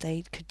abroad.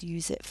 They could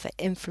use it for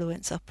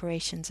influence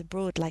operations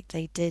abroad like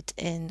they did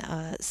in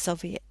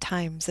Soviet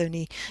times,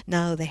 only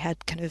now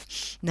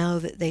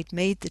that they'd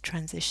made the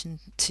transition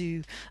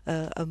to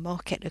a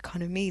market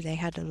economy, they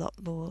had a lot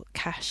more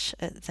cash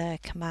at their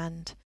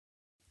command.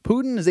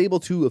 Putin is able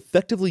to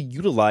effectively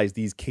utilize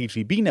these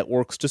KGB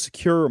networks to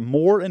secure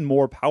more and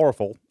more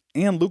powerful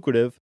and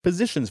lucrative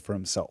positions for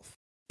himself.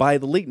 By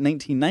the late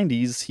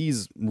 1990s,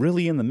 he's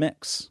really in the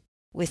mix.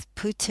 With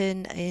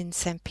Putin in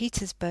St.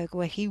 Petersburg,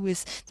 where he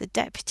was the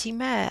deputy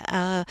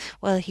mayor,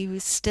 he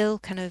was still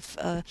kind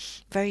of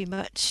very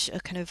much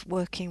kind of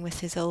working with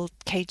his old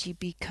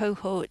KGB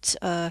cohort.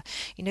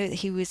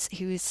 He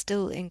was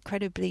still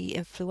incredibly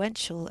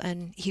influential,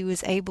 and he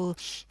was able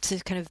to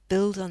kind of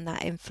build on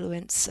that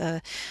influence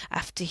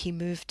after he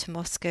moved to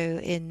Moscow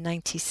in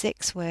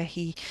 '96, where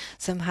he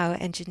somehow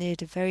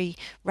engineered a very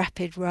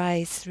rapid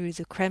rise through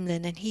the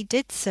Kremlin, and he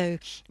did so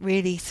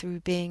really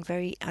through being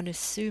very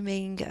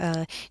unassuming.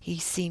 He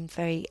seemed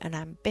very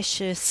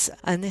unambitious,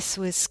 and this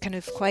was kind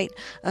of quite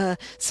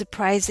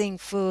surprising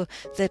for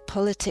the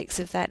politics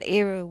of that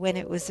era when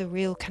it was a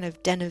real kind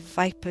of den of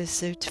vipers.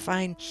 So to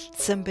find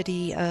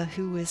somebody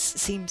who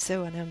seemed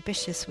so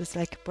unambitious was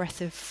like a breath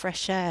of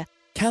fresh air.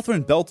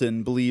 Catherine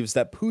Belton believes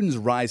that Putin's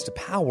rise to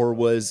power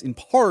was in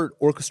part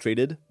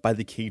orchestrated by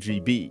the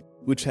KGB,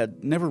 which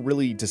had never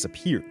really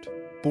disappeared.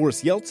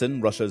 Boris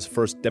Yeltsin, Russia's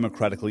first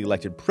democratically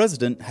elected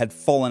president, had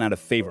fallen out of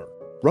favor.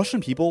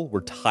 Russian people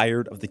were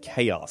tired of the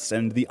chaos,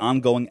 and the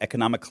ongoing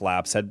economic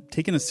collapse had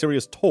taken a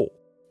serious toll.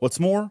 What's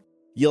more,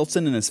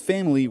 Yeltsin and his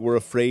family were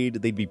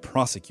afraid they'd be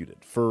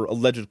prosecuted for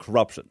alleged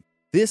corruption.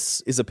 This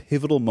is a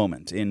pivotal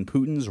moment in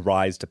Putin's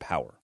rise to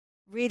power.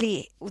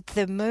 Really,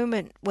 the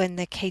moment when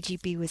the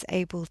KGB was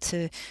able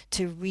to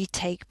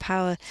retake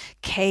power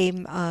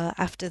came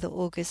after the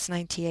August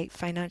 98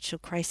 financial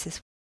crisis.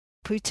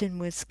 Putin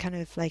was kind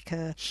of like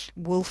a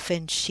wolf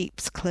in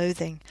sheep's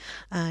clothing,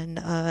 and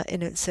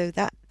so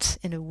that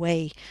in a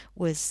way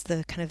was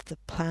the kind of the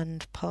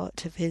planned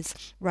part of his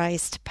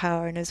rise to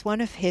power. And as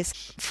one of his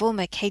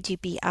former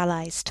KGB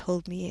allies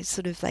told me, it's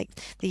sort of like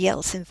the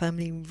Yeltsin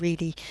family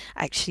really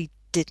actually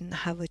didn't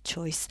have a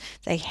choice.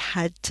 They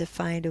had to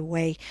find a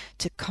way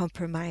to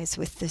compromise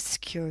with the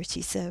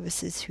security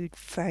services, who'd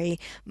very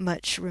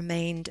much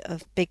remained a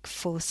big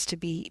force to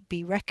be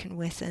reckoned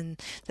with, and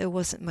there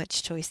wasn't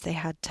much choice. They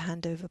had to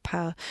hand over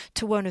power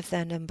to one of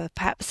their number.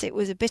 Perhaps it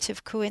was a bit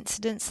of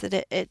coincidence that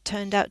it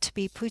turned out to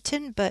be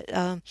Putin, but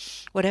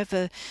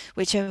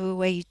whichever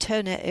way you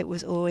turn it, it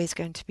was always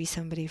going to be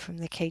somebody from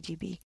the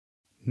KGB.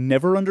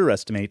 Never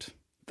underestimate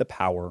the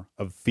power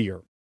of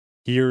fear.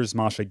 Here's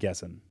Masha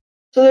Gessen.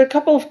 So there are a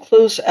couple of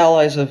close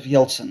allies of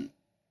Yeltsin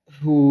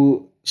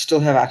who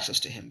still have access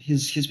to him.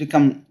 He's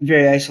become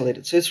very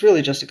isolated. So it's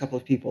really just a couple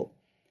of people.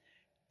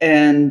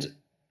 And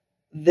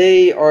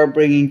they are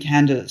bringing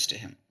candidates to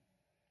him.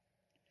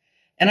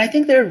 And I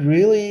think they're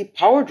really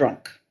power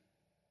drunk.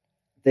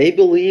 They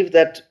believe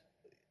that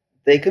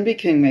they can be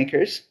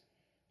kingmakers.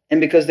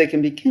 And because they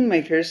can be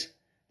kingmakers,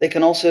 they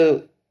can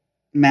also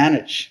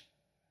manage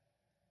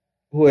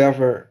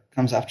whoever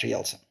comes after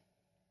Yeltsin.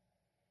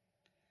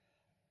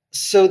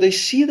 So they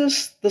see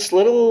this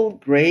little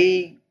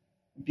gray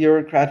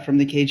bureaucrat from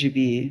the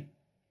KGB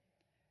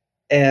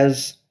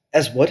as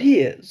what he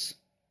is,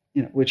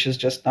 which is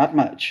just not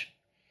much.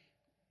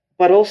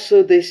 But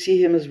also they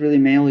see him as really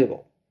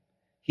malleable.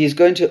 He's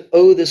going to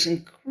owe this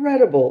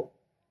incredible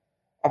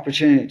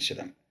opportunity to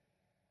them.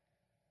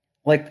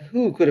 Like,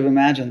 who could have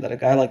imagined that a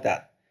guy like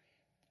that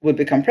would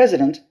become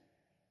president?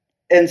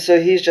 And so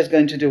he's just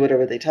going to do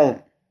whatever they tell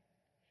him.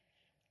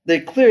 They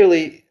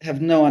clearly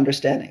have no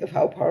understanding of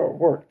how power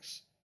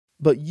works.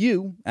 But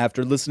you,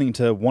 after listening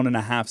to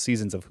 1.5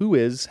 seasons of Who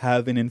Is,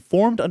 have an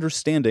informed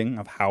understanding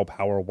of how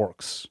power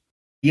works.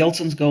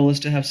 Yeltsin's goal is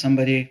to have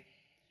somebody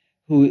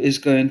who is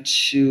going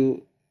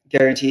to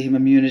guarantee him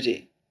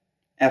immunity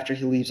after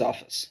he leaves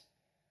office.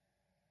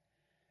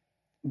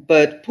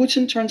 But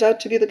Putin turns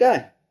out to be the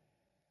guy.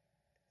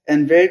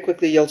 And very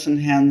quickly,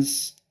 Yeltsin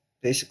hands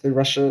basically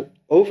Russia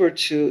over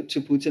to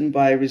Putin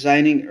by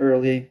resigning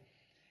early,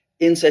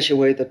 in such a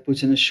way that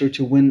Putin is sure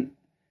to win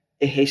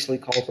a hastily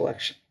called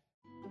election.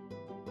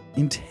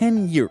 In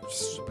 10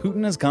 years,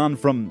 Putin has gone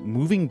from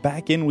moving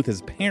back in with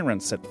his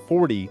parents at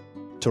 40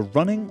 to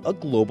running a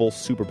global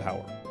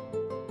superpower.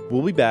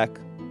 We'll be back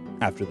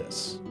after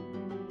this.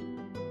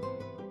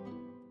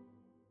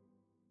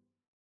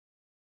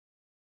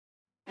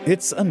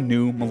 It's a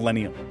new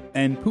millennium,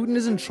 and Putin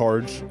is in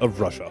charge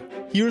of Russia.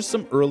 Here's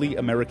some early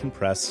American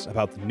press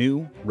about the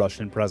new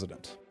Russian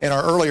president. In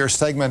our earlier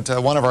segment,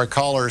 one of our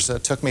callers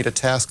took me to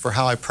task for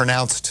how I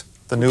pronounced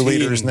the new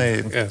leader's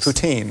name, yes.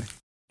 Poutine.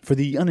 For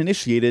the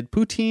uninitiated,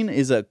 poutine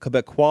is a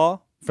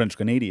Quebecois,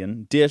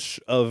 French-Canadian, dish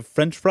of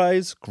French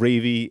fries,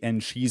 gravy,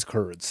 and cheese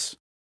curds.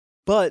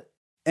 But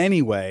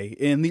anyway,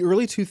 in the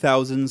early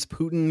 2000s,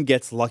 Putin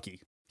gets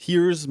lucky.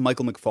 Here's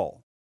Michael McFall.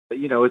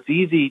 You know, it's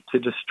easy to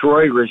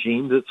destroy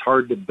regimes. It's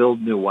hard to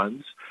build new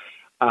ones.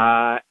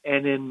 And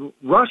in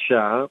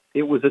Russia,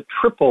 it was a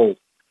triple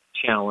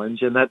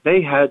challenge in that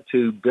they had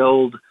to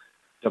build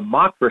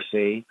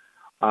democracy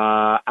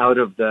out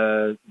of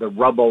the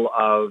rubble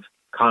of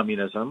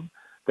communism.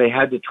 They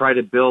had to try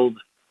to build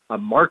a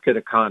market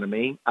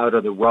economy out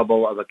of the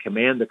rubble of a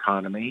command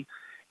economy.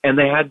 And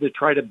they had to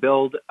try to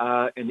build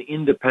an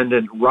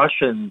independent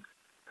Russian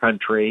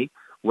country,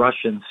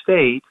 Russian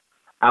state,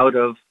 out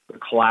of the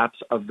collapse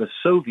of the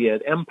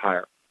Soviet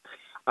Empire.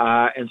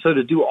 And so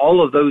to do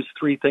all of those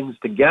three things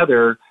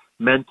together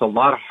meant a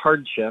lot of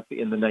hardship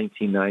in the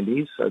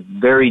 1990s. A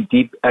very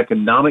deep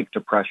economic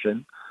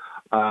depression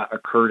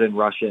occurred in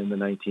Russia in the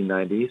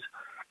 1990s.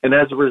 And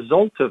as a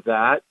result of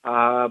that,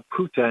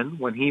 Putin,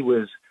 when he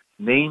was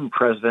named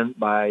president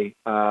by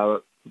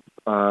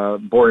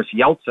Boris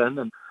Yeltsin,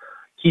 and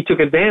he took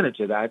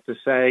advantage of that to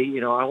say, you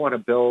know, I want to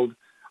build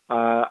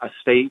a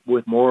state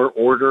with more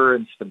order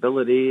and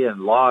stability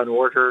and law and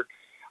order.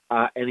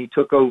 And he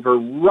took over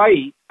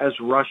right as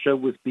Russia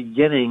was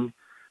beginning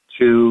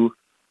to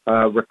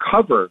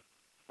recover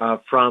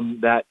from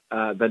that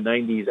the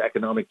 90s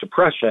economic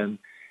depression.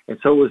 And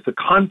so it was the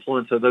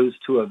confluence of those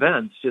two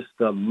events, just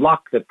the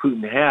luck that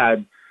Putin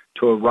had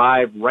to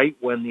arrive right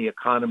when the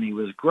economy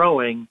was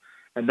growing.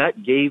 And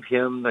that gave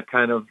him the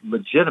kind of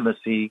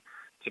legitimacy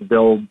to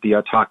build the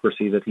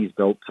autocracy that he's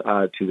built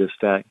to this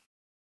day.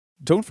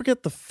 Don't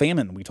forget the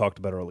famine we talked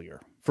about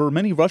earlier. For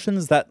many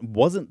Russians, that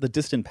wasn't the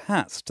distant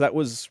past. That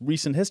was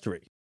recent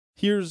history.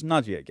 Here's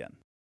Nadia again.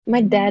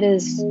 My dad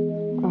is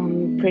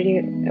pretty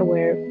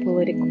aware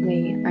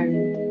politically,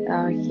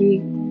 and he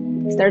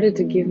started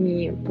to give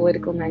me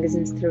political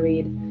magazines to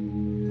read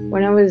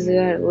when I was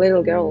a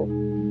little girl.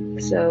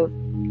 So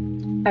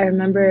I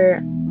remember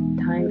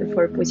time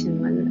before Putin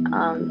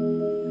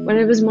when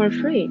it was more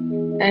free,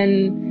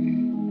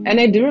 and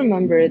I do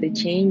remember the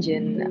change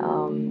in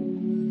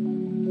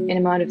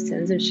amount of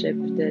censorship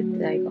that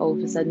like all of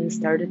a sudden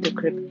started to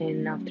creep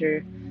in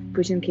after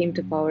Putin came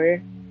to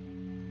power.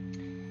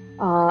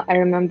 I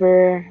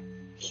remember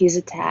his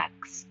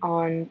attacks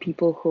on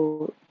people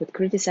who would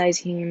criticize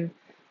him,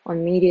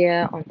 on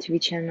media, on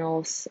TV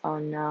channels,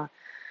 and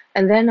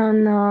then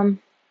on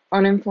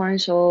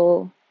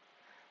influential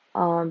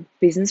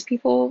business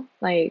people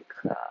like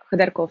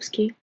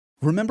Khodorkovsky.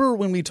 Remember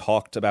when we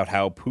talked about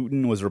how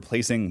Putin was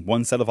replacing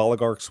one set of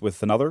oligarchs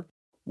with another?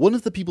 One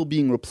of the people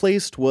being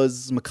replaced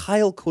was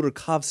Mikhail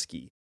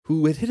Khodorkovsky,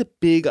 who had hit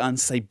it big on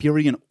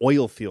Siberian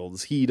oil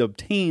fields he'd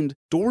obtained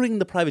during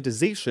the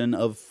privatization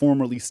of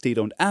formerly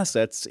state-owned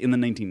assets in the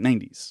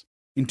 1990s.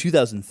 In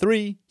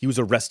 2003, he was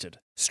arrested,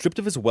 stripped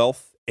of his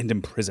wealth, and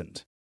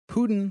imprisoned.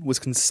 Putin was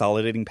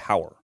consolidating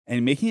power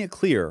and making it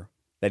clear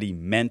that he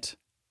meant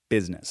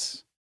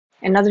business.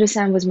 Another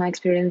time was my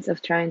experience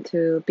of trying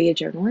to be a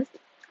journalist.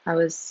 I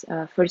was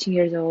 14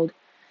 years old.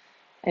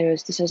 It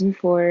was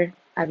 2004.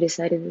 I've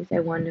decided that I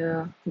want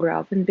to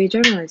grow up and be a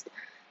journalist.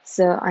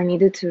 So I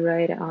needed to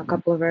write a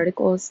couple of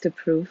articles to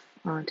prove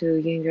to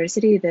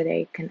university that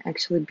I can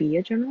actually be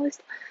a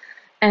journalist.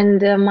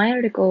 And my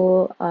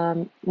article,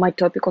 my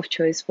topic of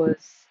choice was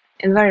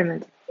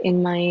environment.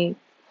 In my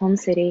home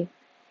city,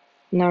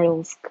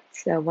 Norilsk,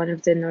 it's one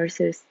of the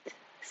northeast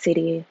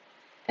city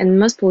and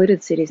most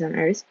polluted cities on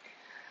earth.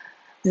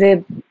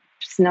 The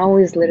snow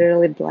is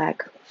literally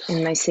black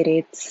in my city.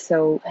 It's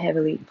so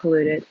heavily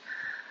polluted.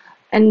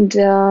 And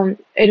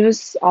it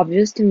was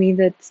obvious to me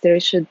that there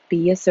should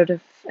be a sort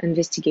of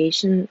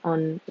investigation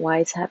on why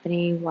it's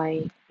happening,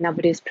 why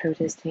nobody is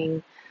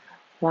protesting,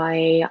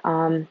 why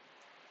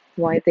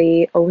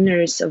the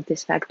owners of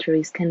these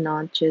factories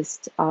cannot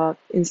just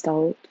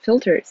install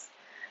filters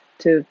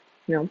to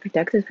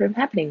protect it from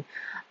happening.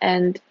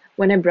 And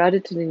when I brought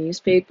it to the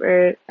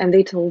newspaper, and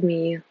they told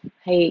me,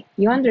 "Hey,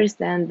 you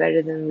understand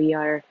better than we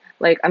are.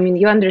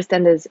 You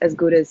understand as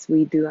good as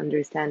we do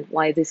understand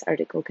why this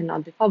article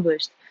cannot be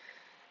published."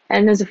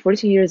 And as a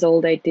 14 years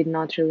old, I did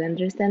not really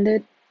understand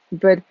it.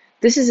 But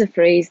this is a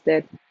phrase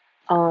that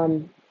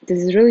this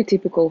is really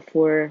typical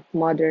for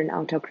modern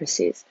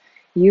autocracies.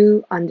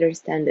 You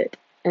understand it.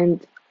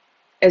 And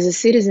as a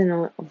citizen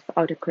of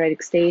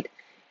autocratic state,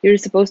 you're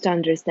supposed to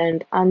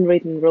understand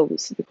unwritten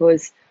rules,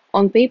 because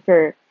on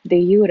paper, de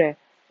jure,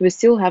 we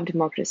still have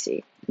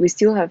democracy. We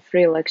still have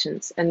free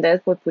elections. And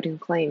that's what Putin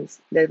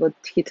claims. That's what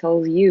he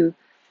tells you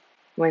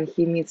when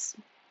he meets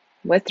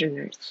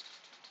Westerners.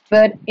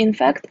 But in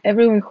fact,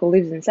 everyone who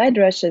lives inside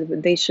Russia,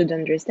 they should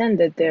understand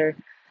that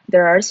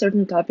there are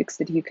certain topics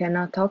that you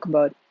cannot talk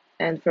about.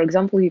 And for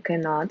example, you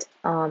cannot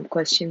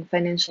question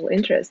financial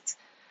interests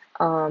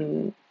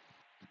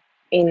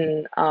in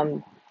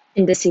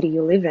in the city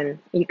you live in.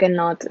 You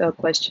cannot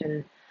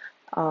question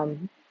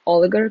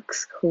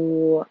oligarchs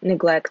who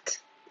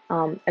neglect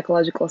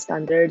ecological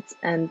standards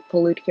and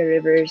pollute your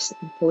rivers,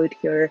 and pollute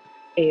your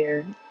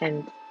air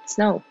and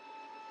snow.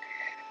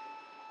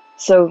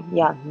 So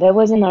yeah, that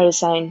was another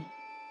sign.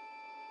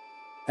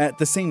 At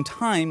the same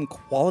time,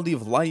 quality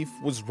of life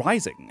was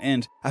rising,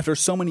 and after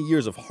so many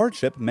years of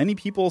hardship, many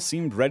people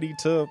seemed ready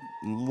to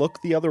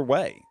look the other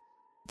way.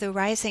 The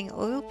rising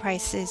oil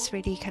prices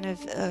really kind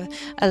of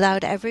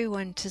allowed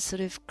everyone to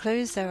sort of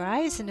close their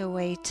eyes in a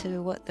way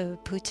to what the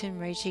Putin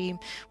regime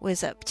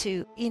was up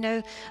to. You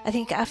know, I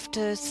think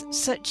after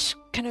such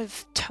kind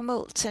of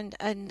tumult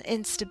and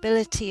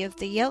instability of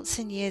the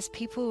Yeltsin years,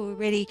 people were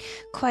really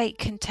quite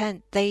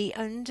content. They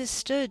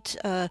understood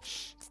to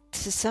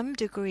some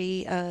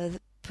degree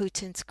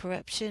Putin's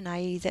corruption,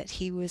 i.e. that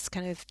he was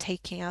kind of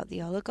taking out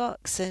the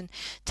oligarchs and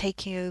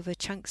taking over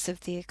chunks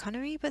of the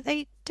economy, but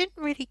they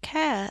didn't really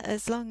care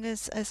as long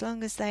as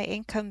their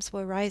incomes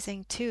were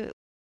rising too.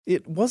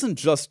 It wasn't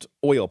just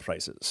oil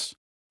prices.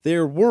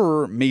 There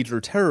were major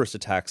terrorist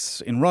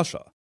attacks in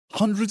Russia.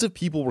 Hundreds of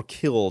people were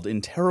killed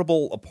in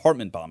terrible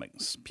apartment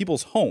bombings,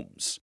 people's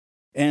homes,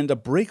 and a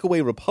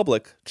breakaway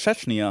republic,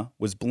 Chechnya,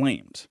 was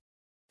blamed.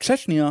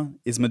 Chechnya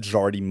is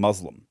majority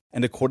Muslim,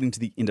 and according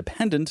to The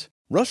Independent,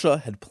 Russia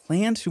had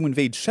planned to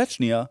invade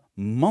Chechnya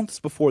months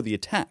before the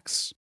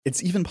attacks.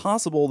 It's even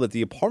possible that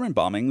the apartment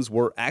bombings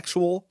were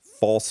actual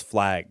false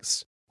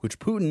flags, which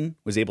Putin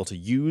was able to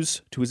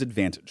use to his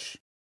advantage.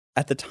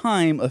 At the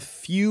time, a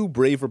few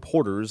brave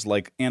reporters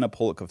like Anna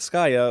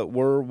Politkovskaya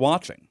were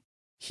watching.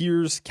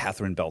 Here's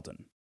Catherine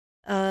Belton.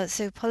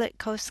 So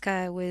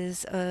Politkovskaya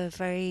was a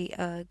very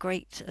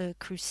great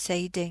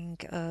crusading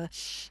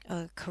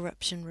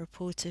corruption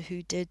reporter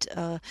who did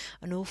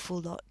an awful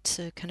lot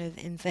to kind of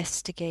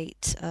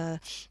investigate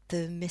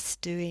the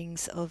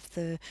misdoings of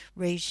the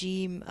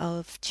regime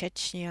of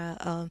Chechnya.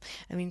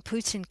 I mean,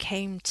 Putin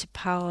came to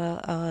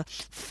power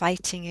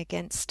fighting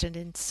against an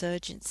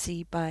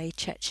insurgency by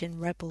Chechen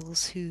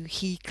rebels who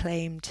he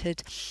claimed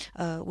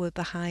were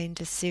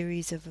behind a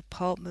series of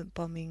apartment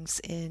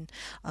bombings in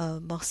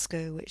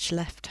Moscow, which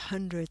left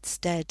hundreds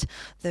dead,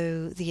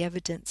 though the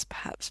evidence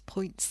perhaps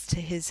points to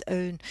his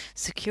own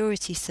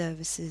security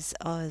services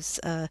as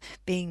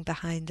being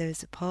behind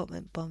those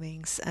apartment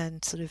bombings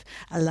and sort of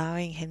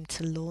allowing him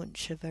to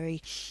launch a very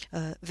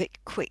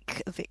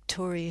quick,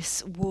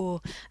 victorious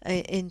war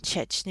in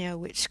Chechnya,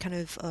 which kind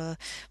of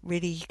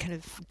really kind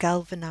of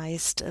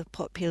galvanized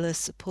popular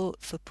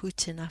support for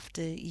Putin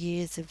after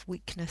years of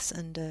weakness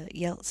under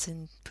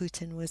Yeltsin.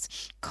 Putin was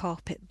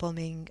carpet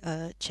bombing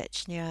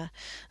Chechnya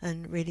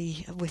and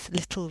really with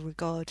little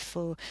regard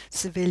for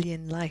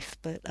civilian life,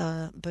 but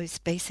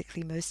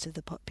basically most of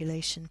the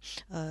population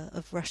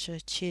of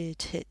Russia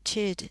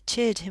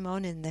cheered him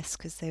on in this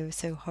because they were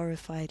so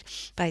horrified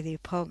by the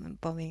apartment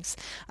bombings.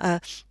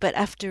 But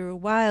after a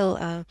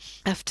while,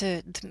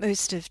 after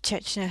most of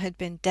Chechnya had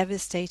been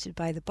devastated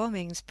by the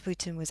bombings,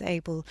 Putin was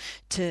able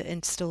to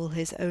install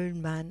his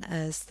own man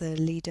as the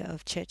leader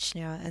of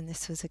Chechnya, and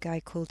this was a guy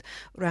called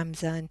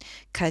Ramzan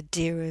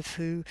Kadyrov,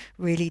 who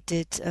really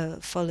did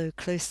follow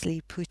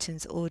closely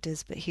Putin's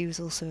orders, but he was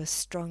also a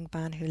strong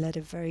man who led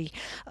a very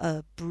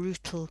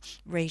brutal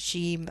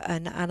regime.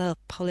 And Anna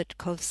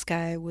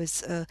Politkovskaya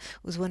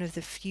was one of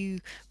the few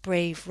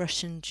brave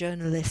Russian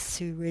journalists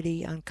who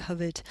really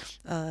uncovered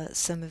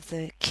some of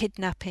the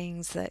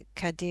kidnappings that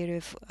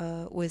Kadyrov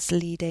was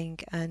leading,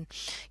 and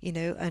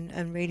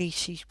really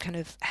she kind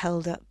of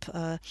held up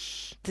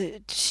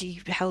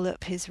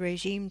his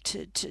regime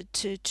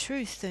to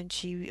truth, and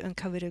she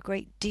uncovered a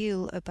great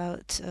deal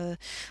about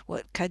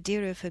what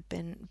Kadyrov had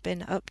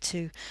been up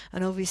to.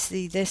 And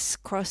obviously this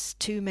crossed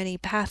too many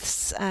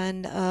paths,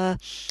 and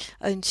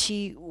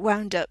she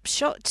wound up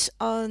shot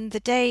on the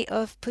day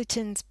of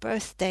Putin's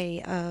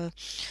birthday,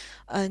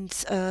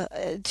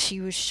 and she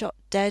was shot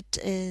dead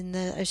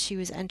as she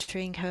was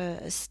entering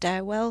her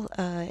stairwell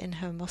in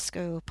her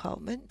Moscow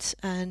apartment.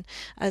 And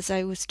as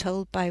I was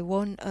told by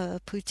one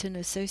Putin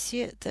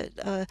associate,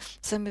 that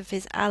some of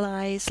his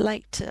allies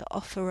liked to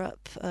offer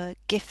up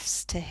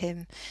gifts to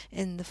him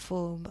in the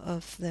form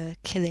of the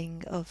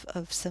killing of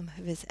some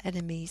of his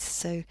enemies.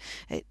 So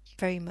it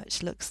very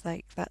much looks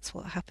like that's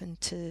what happened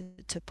to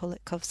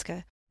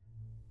Politkovskaya.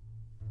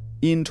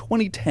 In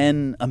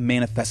 2010, a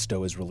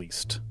manifesto is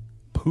released.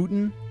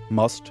 Putin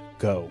must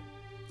go.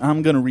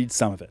 I'm going to read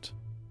some of it.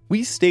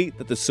 We state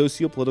that the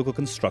socio-political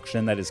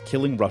construction that is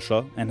killing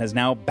Russia and has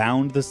now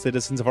bound the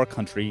citizens of our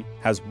country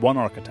has one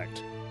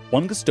architect,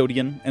 one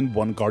custodian, and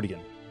one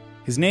guardian.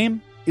 His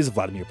name is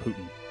Vladimir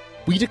Putin.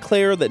 We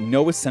declare that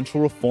no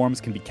essential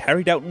reforms can be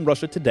carried out in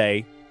Russia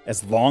today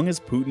as long as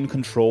Putin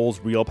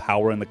controls real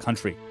power in the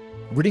country.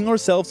 Ridding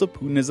ourselves of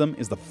Putinism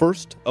is the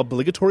first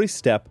obligatory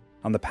step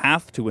on the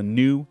path to a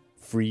new,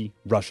 free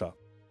Russia.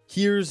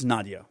 Here's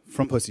Nadia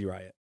from Pussy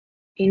Riot.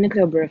 In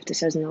October of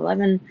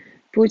 2011,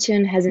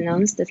 Putin has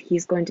announced that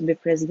he's going to be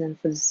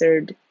president for the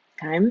third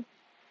time.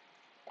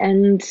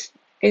 And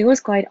it was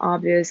quite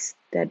obvious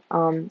that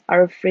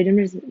our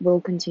freedoms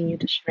will continue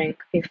to shrink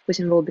if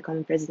Putin will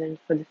become president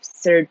for the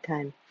third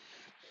time.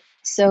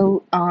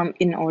 So,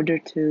 in order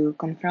to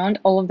confront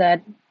all of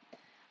that,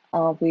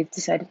 we've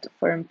decided to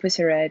form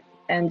Pussy Riot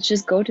and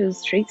just go to the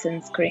streets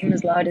and scream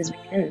as loud as we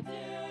can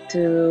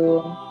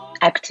to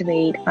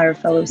activate our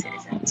fellow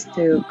citizens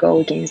to go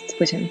against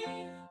Putin.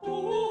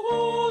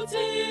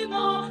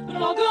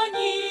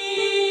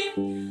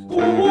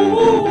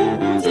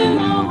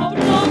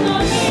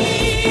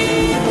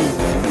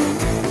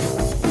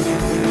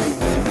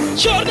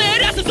 Черные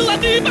рясы,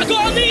 золотые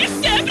погоны,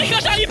 все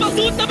прихожане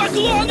ползут на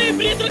поклоны,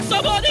 призрак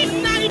свободы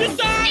на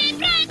небеса.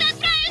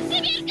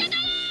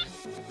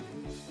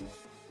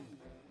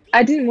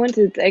 I didn't want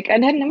to, I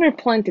had never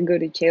planned to go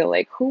to jail.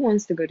 Like, who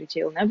wants to go to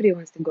jail? Nobody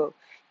wants to go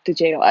to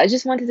jail. I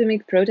just wanted to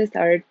make protest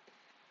art.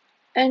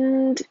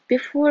 And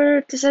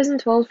before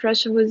 2012,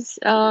 Russia was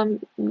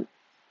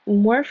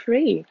more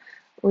free.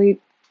 We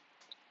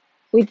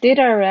did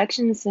our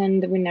actions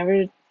and we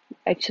never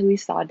actually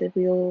thought that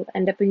we'll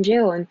end up in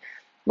jail. And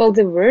well,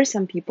 there were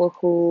some people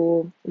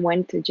who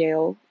went to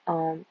jail,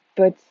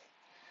 but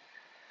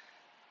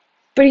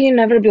you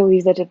never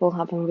believe that it will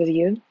happen with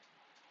you.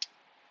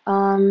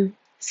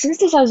 Since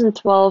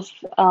 2012,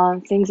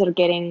 things are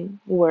getting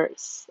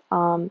worse.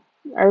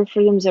 Our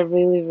freedoms are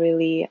really,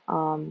 really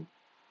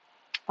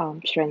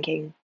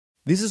shrinking.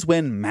 This is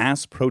when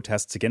mass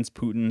protests against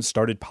Putin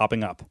started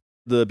popping up.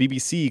 The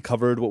BBC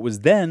covered what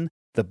was then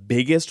the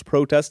biggest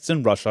protests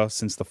in Russia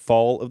since the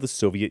fall of the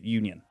Soviet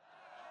Union.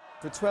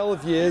 For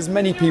 12 years,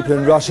 many people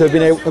in Russia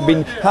have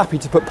been happy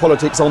to put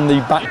politics on the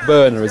back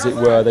burner, as it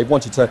were. They've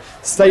wanted to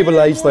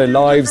stabilise their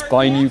lives,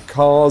 buy new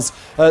cars,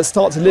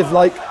 start to live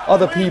like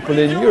other people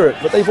in Europe.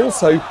 But they've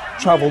also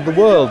travelled the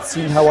world,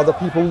 seen how other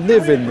people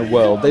live in the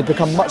world. They've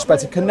become much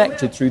better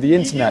connected through the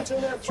internet,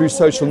 through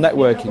social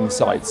networking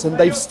sites. And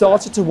they've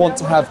started to want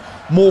to have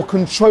more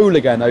control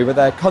again over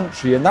their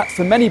country. And that,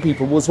 for many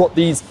people, was what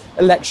these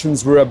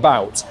elections were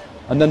about.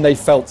 And then they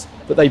felt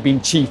that they'd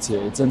been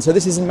cheated. And so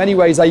this is in many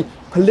ways a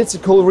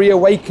political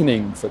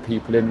reawakening for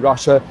people in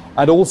Russia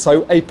and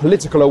also a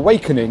political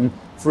awakening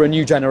for a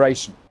new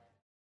generation.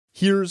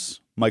 Here's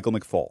Michael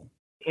McFaul.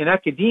 In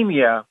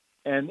academia,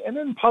 and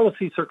in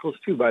policy circles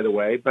too, by the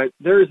way, but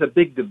there is a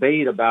big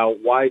debate about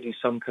why do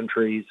some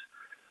countries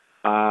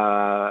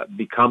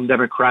become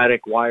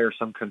democratic, why are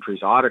some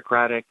countries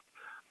autocratic.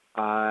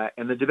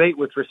 And the debate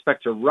with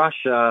respect to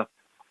Russia,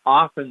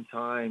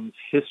 oftentimes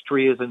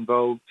history is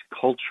invoked,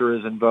 culture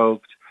is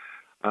invoked.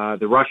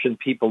 The Russian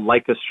people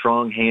like a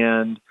strong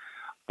hand.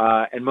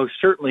 And most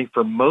certainly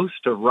for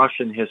most of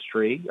Russian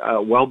history,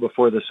 well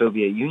before the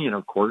Soviet Union,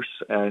 of course,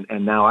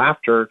 and now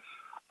after,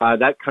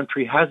 that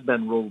country has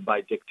been ruled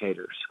by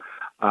dictators,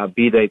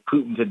 be they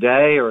Putin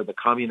today or the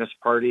Communist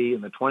Party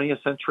in the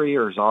 20th century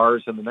or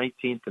czars in the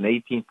 19th and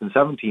 18th and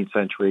 17th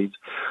centuries.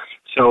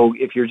 So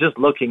if you're just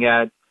looking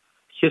at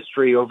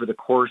history over the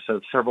course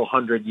of several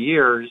hundred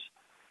years,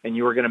 and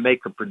you were going to make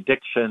a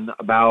prediction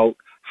about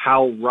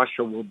how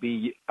Russia will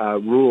be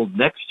ruled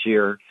next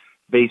year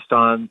based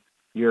on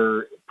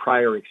your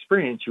prior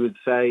experience, you would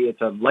say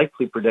it's a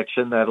likely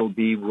prediction that it'll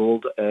be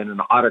ruled in an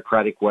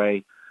autocratic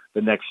way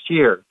the next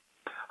year.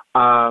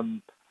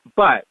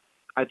 But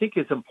I think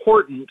it's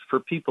important for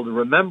people to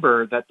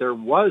remember that there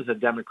was a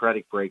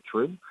democratic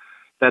breakthrough,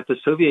 that the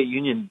Soviet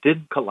Union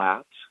did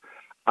collapse,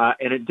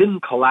 and it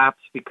didn't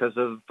collapse because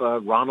of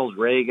Ronald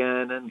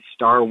Reagan and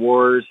Star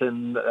Wars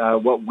and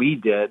what we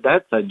did.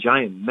 That's a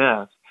giant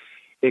mess.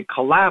 It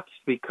collapsed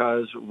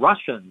because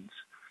Russians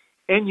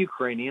and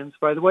Ukrainians,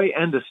 by the way,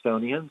 and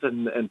Estonians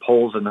and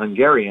Poles and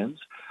Hungarians,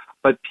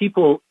 but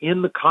people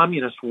in the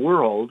communist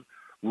world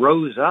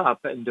rose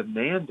up and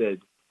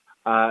demanded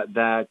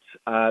that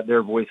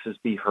their voices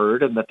be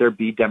heard and that there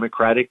be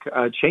democratic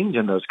change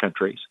in those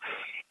countries.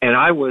 And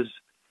I was,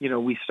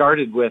 we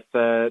started with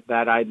that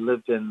I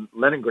lived in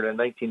Leningrad in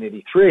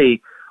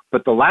 1983,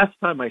 but the last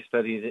time I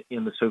studied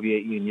in the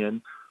Soviet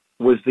Union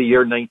was the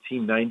year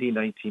 1990,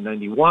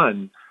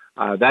 1991.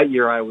 That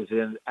year I was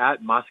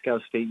at Moscow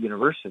State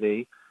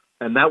University,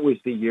 and that was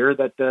the year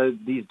that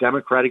these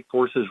democratic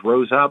forces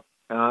rose up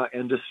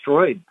and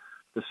destroyed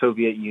the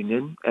Soviet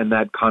Union and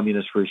that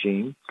communist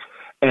regime.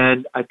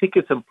 And I think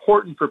it's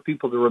important for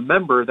people to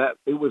remember that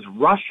it was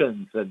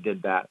Russians that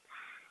did that.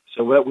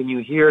 So that when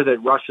you hear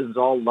that Russians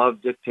all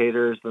love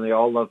dictators and they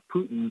all love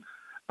Putin,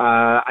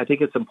 I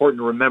think it's important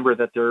to remember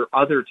that there are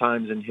other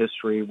times in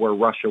history where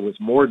Russia was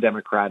more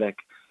democratic,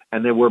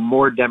 and they were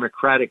more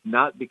democratic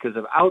not because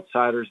of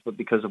outsiders, but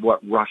because of what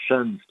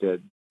Russians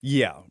did.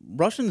 Yeah,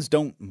 Russians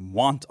don't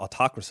want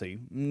autocracy.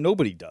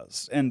 Nobody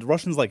does. And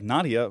Russians like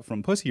Nadia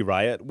from Pussy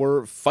Riot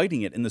were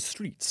fighting it in the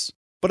streets.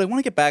 But I want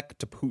to get back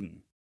to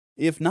Putin.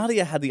 If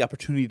Nadia had the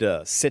opportunity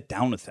to sit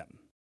down with him,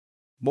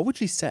 what would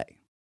she say?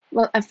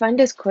 Well, I find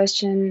this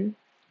question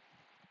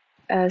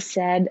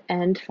sad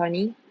and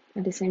funny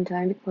at the same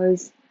time,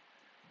 because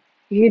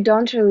you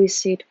don't really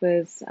sit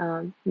with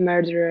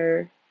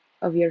murderer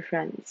of your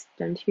friends,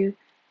 don't you?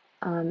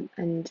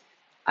 And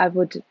I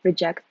would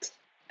reject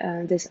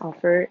this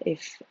offer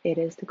if it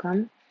is to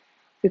come,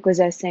 because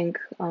I think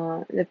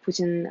that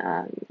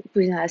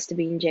Putin has to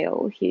be in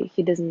jail.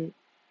 He doesn't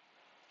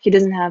He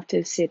doesn't have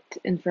to sit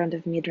in front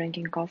of me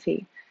drinking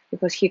coffee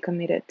because he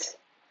committed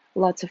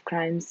lots of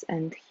crimes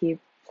and he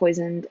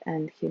poisoned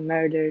and he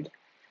murdered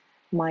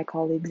my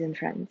colleagues and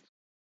friends.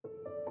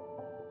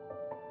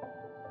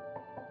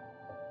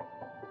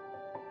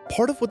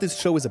 Part of what this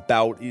show is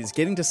about is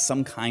getting to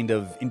some kind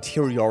of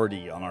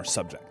interiority on our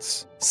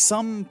subjects,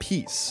 some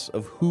piece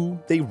of who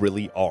they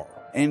really are.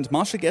 And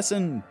Masha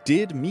Gessen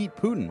did meet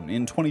Putin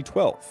in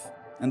 2012,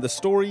 and the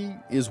story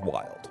is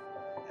wild.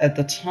 At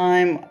the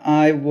time,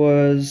 I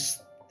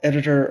was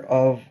editor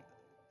of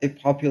a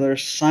popular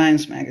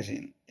science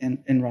magazine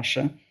in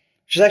Russia,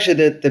 which is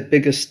actually the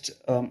biggest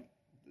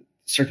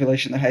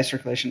circulation, the highest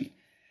circulation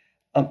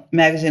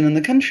magazine in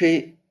the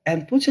country.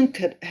 And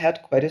Putin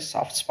had quite a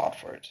soft spot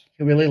for it.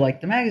 He really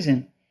liked the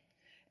magazine.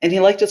 And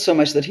he liked it so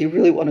much that he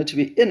really wanted to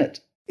be in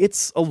it.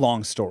 It's a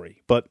long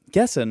story, but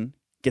Gessen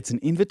gets an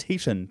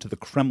invitation to the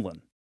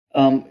Kremlin.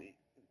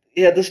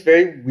 He had this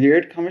very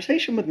weird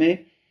conversation with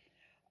me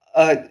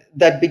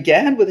that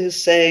began with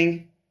his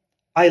saying,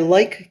 "I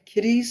like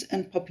kitties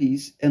and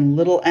puppies and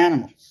little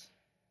animals,"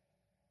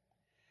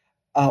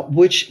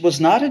 which was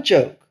not a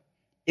joke.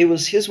 It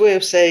was his way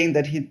of saying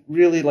that he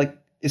really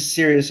is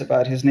serious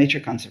about his nature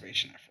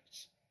conservation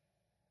efforts,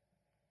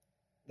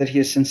 that he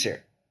is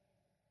sincere.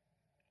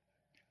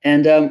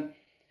 And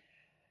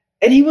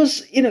he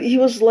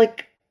was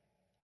like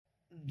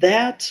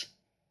that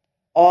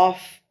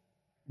off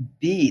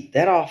beat,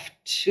 that off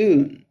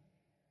tune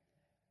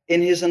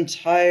in his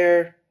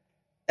entire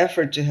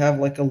effort to have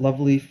like a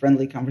lovely,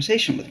 friendly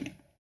conversation with me.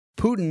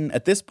 Putin,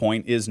 at this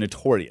point, is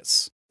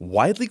notorious,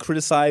 widely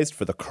criticized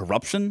for the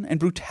corruption and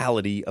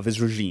brutality of his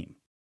regime.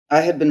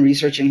 I had been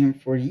researching him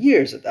for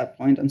years at that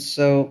point, and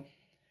so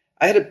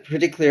I had a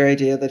pretty clear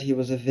idea that he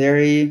was a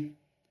very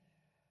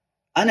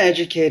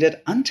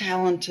uneducated,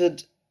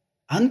 untalented,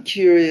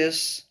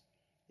 uncurious,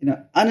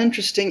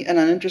 uninteresting and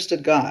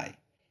uninterested guy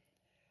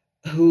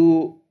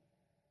who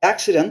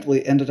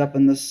accidentally ended up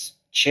in this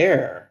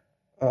chair,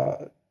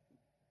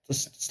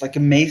 this like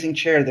amazing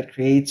chair that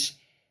creates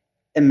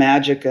a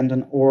magic and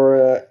an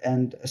aura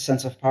and a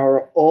sense of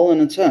power all on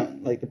its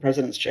own, like the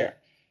president's chair.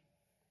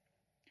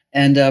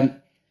 And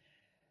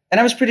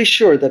I was pretty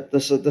sure that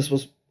this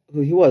was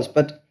who he was,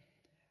 but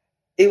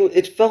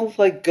it felt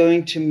like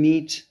going to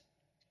meet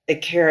a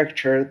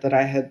character that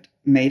I had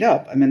made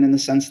up. I mean, in the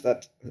sense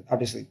that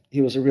obviously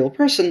he was a real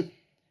person,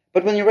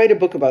 but when you write a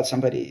book about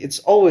somebody, it's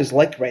always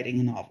like writing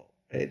a novel,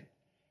 right?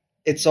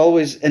 It's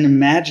always an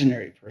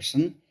imaginary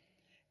person.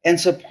 And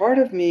so part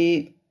of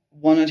me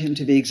wanted him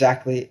to be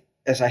exactly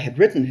as I had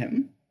written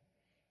him,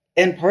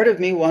 and part of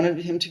me wanted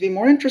him to be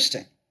more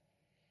interesting.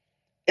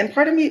 And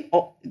part of me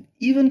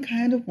even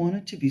kind of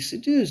wanted to be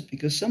seduced,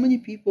 because so many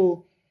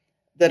people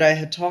that I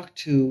had talked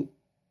to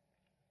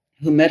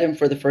who met him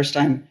for the first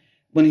time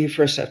when he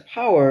first had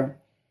power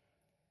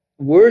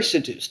were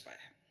seduced by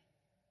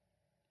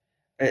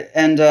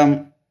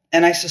him.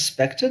 And I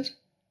suspected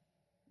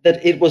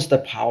that it was the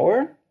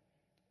power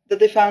that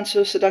they found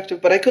so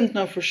seductive, but I couldn't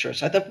know for sure.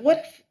 So I thought,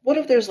 what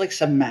if there's like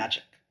some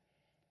magic?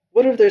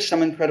 What if there's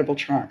some incredible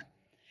charm?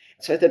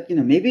 So I thought,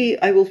 maybe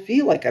I will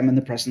feel like I'm in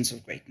the presence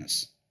of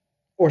greatness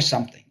or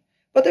something.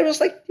 But there was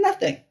like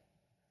nothing.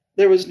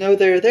 There was no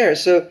there.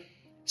 So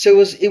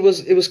it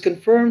was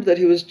confirmed that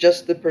he was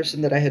just the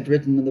person that I had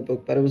written in the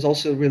book, but it was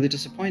also really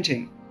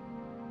disappointing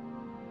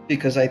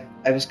because I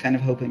was kind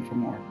of hoping for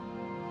more.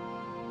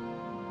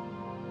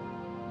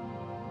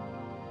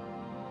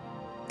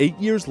 8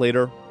 years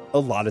later, a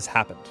lot has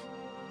happened.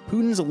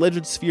 Putin's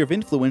alleged sphere of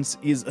influence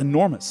is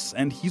enormous,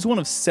 and he's one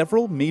of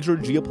several major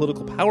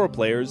geopolitical power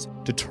players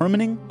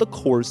determining the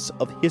course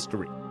of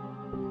history.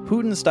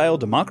 Putin-style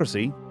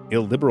democracy,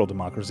 illiberal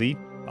democracy,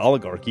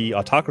 oligarchy,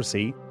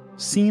 autocracy,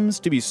 seems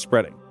to be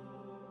spreading.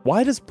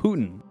 Why does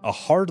Putin, a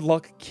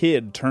hard-luck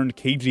kid turned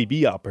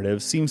KGB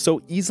operative, seem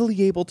so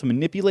easily able to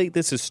manipulate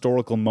this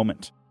historical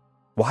moment?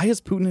 Why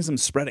is Putinism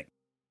spreading?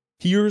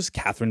 Here's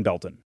Catherine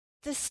Belton.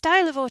 The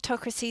style of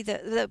autocracy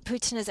that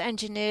Putin has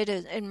engineered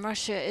in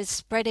Russia is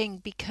spreading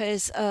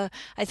because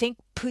I think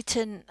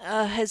Putin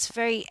has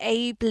very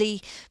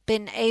ably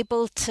been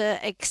able to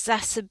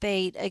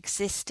exacerbate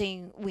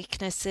existing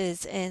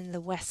weaknesses in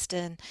the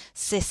Western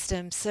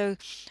system. So,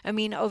 I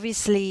mean,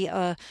 obviously,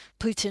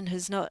 Putin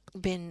has not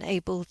been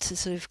able to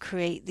sort of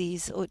create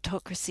these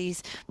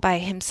autocracies by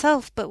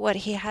himself, but what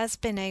he has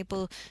been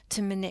able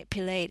to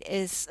manipulate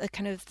is a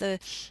kind of the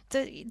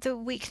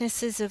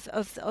weaknesses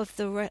of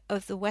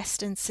the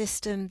Western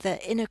system,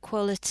 the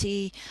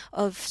inequality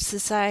of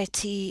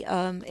society,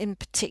 in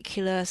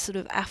particular, sort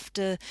of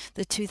after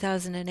the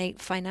 2008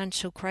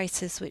 financial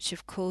crisis, which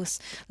of course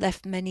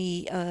left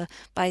many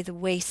by the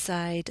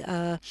wayside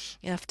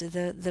after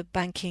the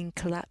banking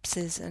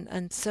collapses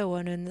and so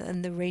on,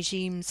 and the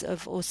regimes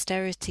of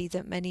austerity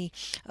that many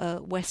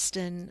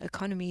Western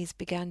economies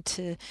began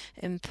to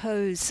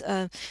impose.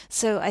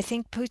 So I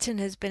think Putin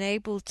has been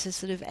able to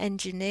sort of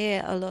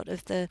engineer a lot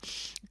of the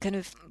kind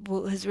of,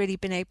 has really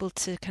been able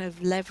to kind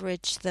of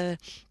leverage the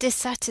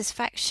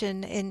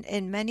dissatisfaction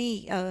in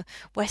many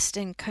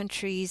Western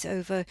countries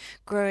over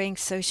growing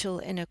social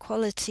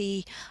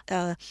inequality.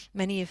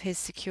 Many of his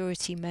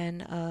security men,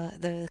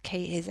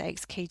 his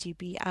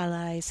ex-KGB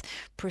allies,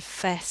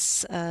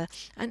 profess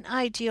an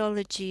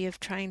ideology of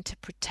trying to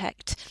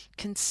protect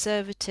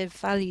conservative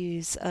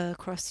values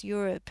across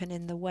Europe, and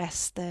in the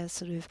West they'll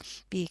sort of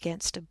be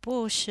against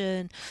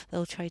abortion,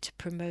 they'll try to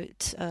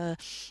promote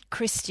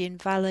Christian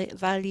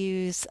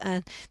values,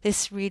 and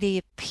this really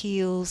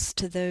appeals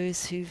to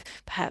those who've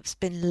perhaps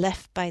been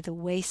left by the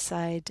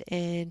wayside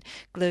in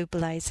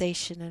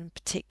globalization, and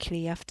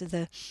particularly after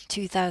the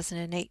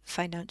 2008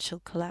 financial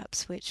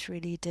collapse, which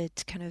really did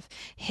kind of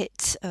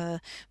hit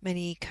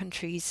many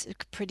countries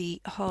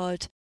pretty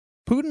hard.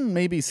 Putin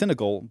may be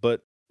cynical,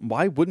 but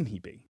why wouldn't he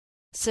be?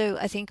 So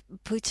I think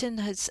Putin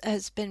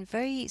has been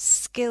very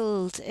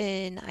skilled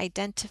in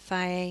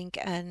identifying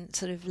and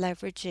sort of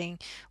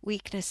leveraging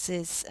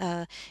weaknesses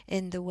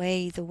in the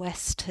way the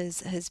West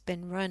has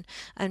been run.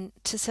 And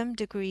to some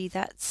degree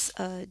that's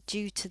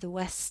due to the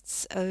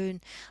West's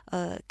own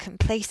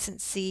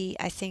complacency.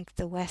 I think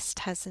the West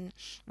hasn't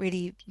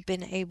really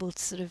been able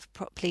to sort of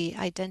properly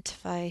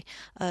identify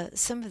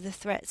some of the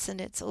threats.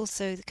 And it's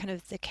also kind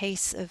of the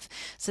case of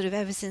sort of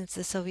ever since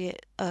the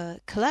Soviet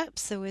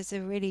collapse, there was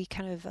a really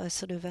kind of a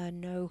sort of a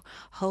no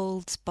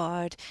holds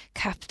barred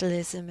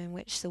capitalism in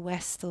which the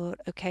West thought,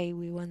 okay,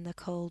 we won the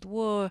Cold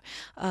War,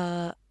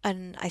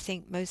 and I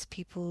think most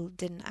people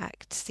didn't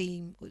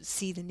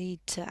see the need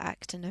to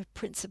act in a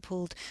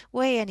principled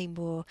way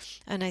anymore.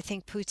 And I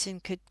think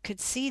Putin could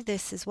see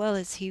this as well,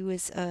 as he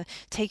was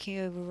taking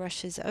over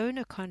Russia's own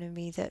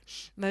economy, that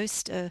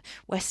most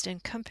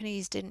Western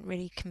companies didn't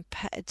really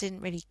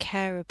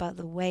care about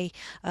the way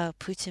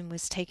Putin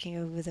was taking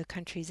over the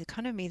country's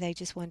economy. They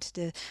just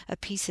wanted a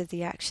piece of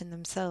the action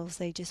themselves.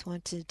 They just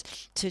wanted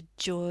to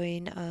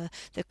join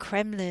the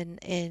Kremlin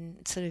in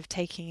sort of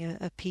taking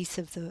a piece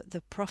of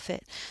the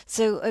profit.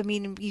 So, I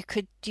mean, you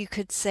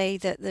could say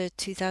that the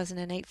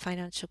 2008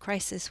 financial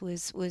crisis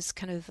was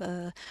kind of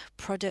a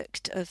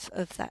product of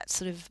that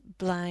sort of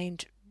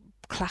blind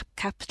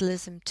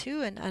capitalism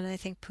too, and I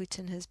think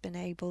Putin has been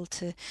able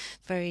to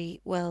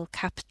very well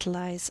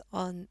capitalize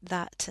on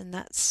that, and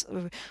that's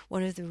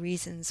one of the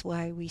reasons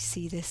why we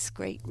see this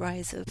great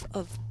rise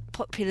of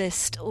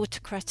populist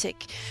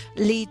autocratic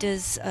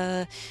leaders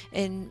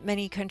in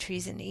many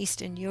countries in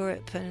Eastern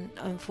Europe, and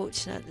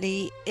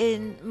unfortunately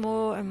in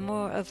more and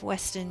more of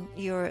Western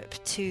Europe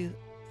too.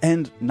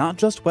 And not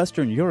just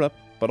Western Europe,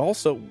 but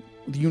also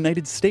the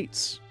United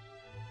States.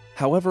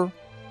 However,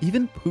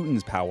 even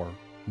Putin's power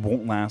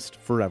won't last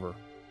forever.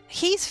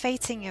 He's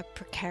facing a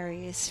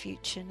precarious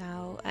future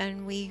now,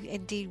 and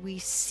we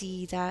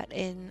see that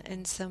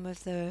in some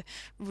of the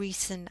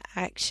recent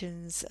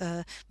actions,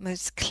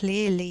 most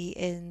clearly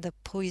in the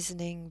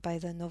poisoning by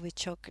the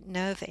Novichok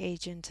nerve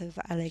agent of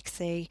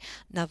Alexei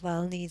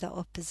Navalny, the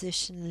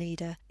opposition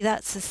leader.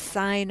 That's a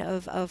sign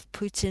of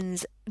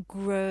Putin's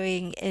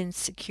growing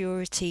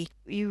insecurity.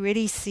 You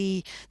really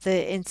see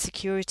the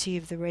insecurity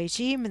of the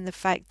regime, and the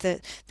fact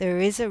that there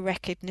is a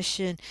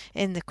recognition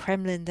in the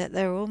Kremlin that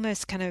they're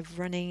almost kind of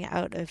running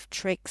out of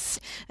tricks,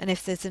 and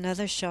if there's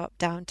another sharp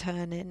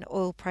downturn in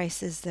oil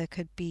prices, there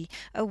could be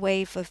a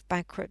wave of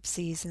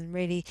bankruptcies, and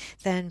really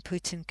then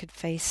Putin could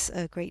face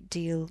a great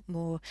deal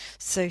more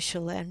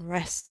social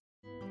unrest.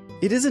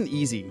 It isn't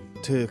easy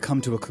to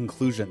come to a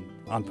conclusion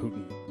on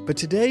Putin, but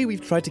today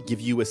we've tried to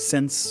give you a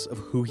sense of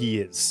who he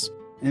is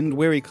and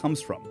where he comes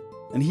from.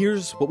 And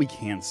here's what we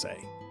can say.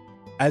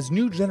 As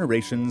new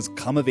generations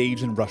come of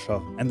age in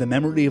Russia and the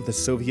memory of the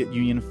Soviet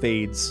Union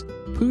fades,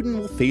 Putin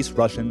will face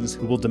Russians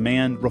who will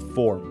demand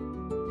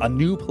reform, a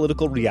new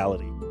political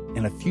reality,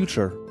 and a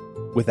future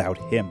without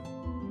him.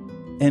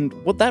 And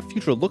what that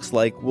future looks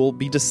like will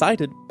be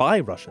decided by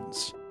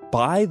Russians,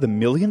 by the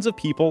millions of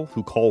people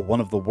who call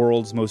one of the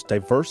world's most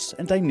diverse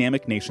and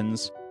dynamic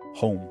nations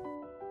home.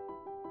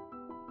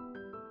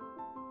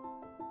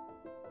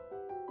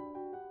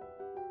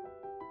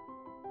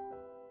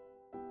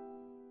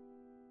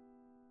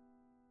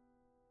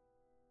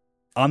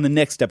 On the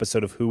next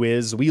episode of Who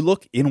Is, we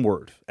look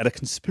inward at a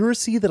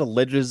conspiracy that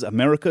alleges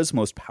America's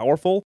most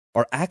powerful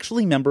are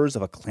actually members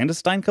of a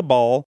clandestine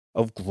cabal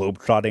of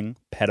globetrotting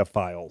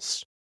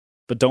pedophiles.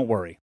 But don't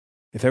worry.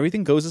 If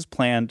everything goes as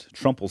planned,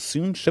 Trump will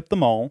soon ship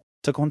them all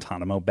to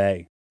Guantanamo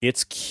Bay.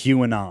 It's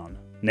QAnon,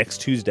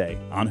 next Tuesday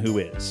on Who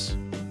Is.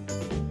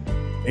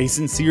 A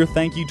sincere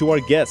thank you to our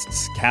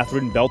guests,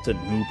 Catherine Belton,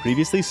 who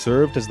previously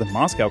served as the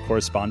Moscow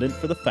correspondent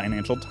for the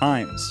Financial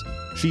Times.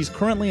 She's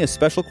currently a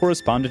special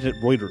correspondent at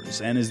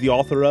Reuters and is the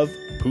author of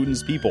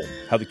Putin's People,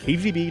 How the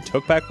KGB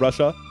Took Back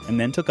Russia and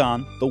Then Took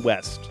On the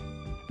West.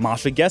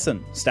 Masha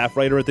Gessen, staff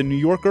writer at The New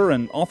Yorker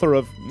and author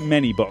of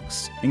many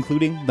books,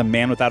 including The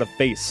Man Without a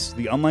Face,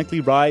 The Unlikely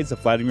Rise of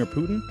Vladimir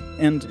Putin,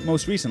 and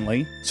most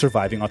recently,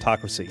 Surviving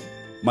Autocracy.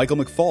 Michael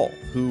McFaul,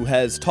 who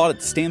has taught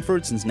at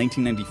Stanford since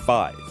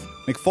 1995.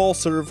 McFaul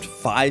served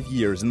 5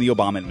 years in the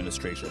Obama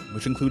administration,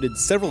 which included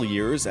several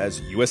years as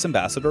U.S.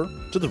 ambassador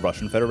to the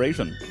Russian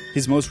Federation.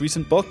 His most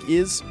recent book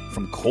is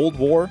From Cold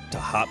War to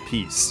Hot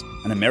Peace,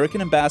 an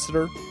American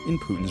ambassador in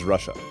Putin's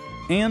Russia.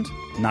 and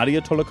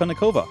Nadia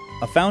Tolokonikova,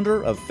 a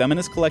founder of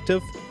feminist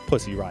collective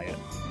Pussy Riot.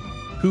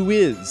 Who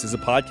is a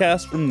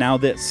podcast from Now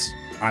This.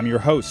 I'm your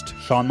host,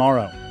 Sean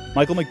Morrow.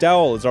 Michael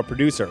McDowell is our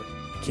producer.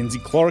 Kinsey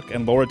Clark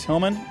and Laura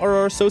Tillman are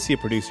our associate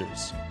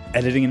producers.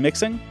 Editing and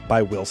mixing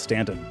by Will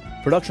Stanton.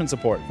 Production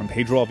support from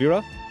Pedro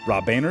Alvira,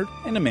 Rob Baynard,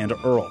 and Amanda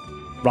Earle.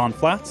 Ron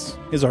Flatz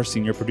is our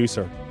senior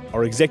producer.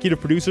 Our executive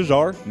producers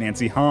are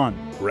Nancy Hahn,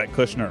 Brett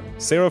Kushner,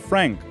 Sarah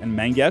Frank, and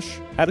Mangesh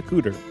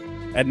Hadakuder.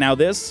 At Now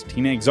This,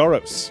 Tina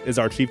Exaros is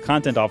our chief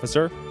content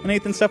officer, and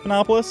Nathan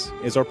Stephanopoulos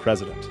is our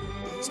president.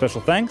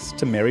 Special thanks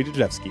to Mary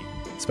Dejevsky.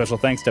 Special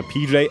thanks to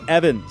PJ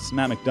Evans,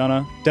 Matt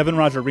McDonough, Devin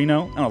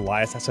Rogerino, and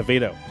Elias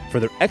Acevedo for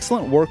their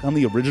excellent work on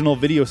the original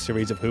video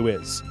series of Who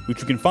Is, which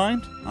you can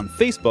find on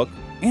Facebook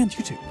and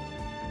YouTube.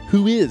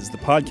 Who Is the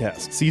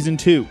Podcast, Season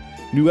 2.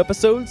 New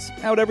episodes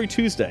out every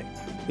Tuesday.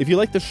 If you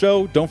like the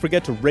show, don't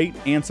forget to rate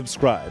and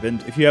subscribe.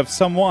 And if you have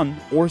someone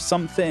or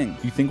something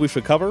you think we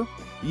should cover,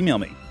 email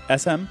me,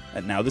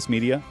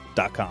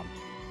 sm@nowthismedia.com.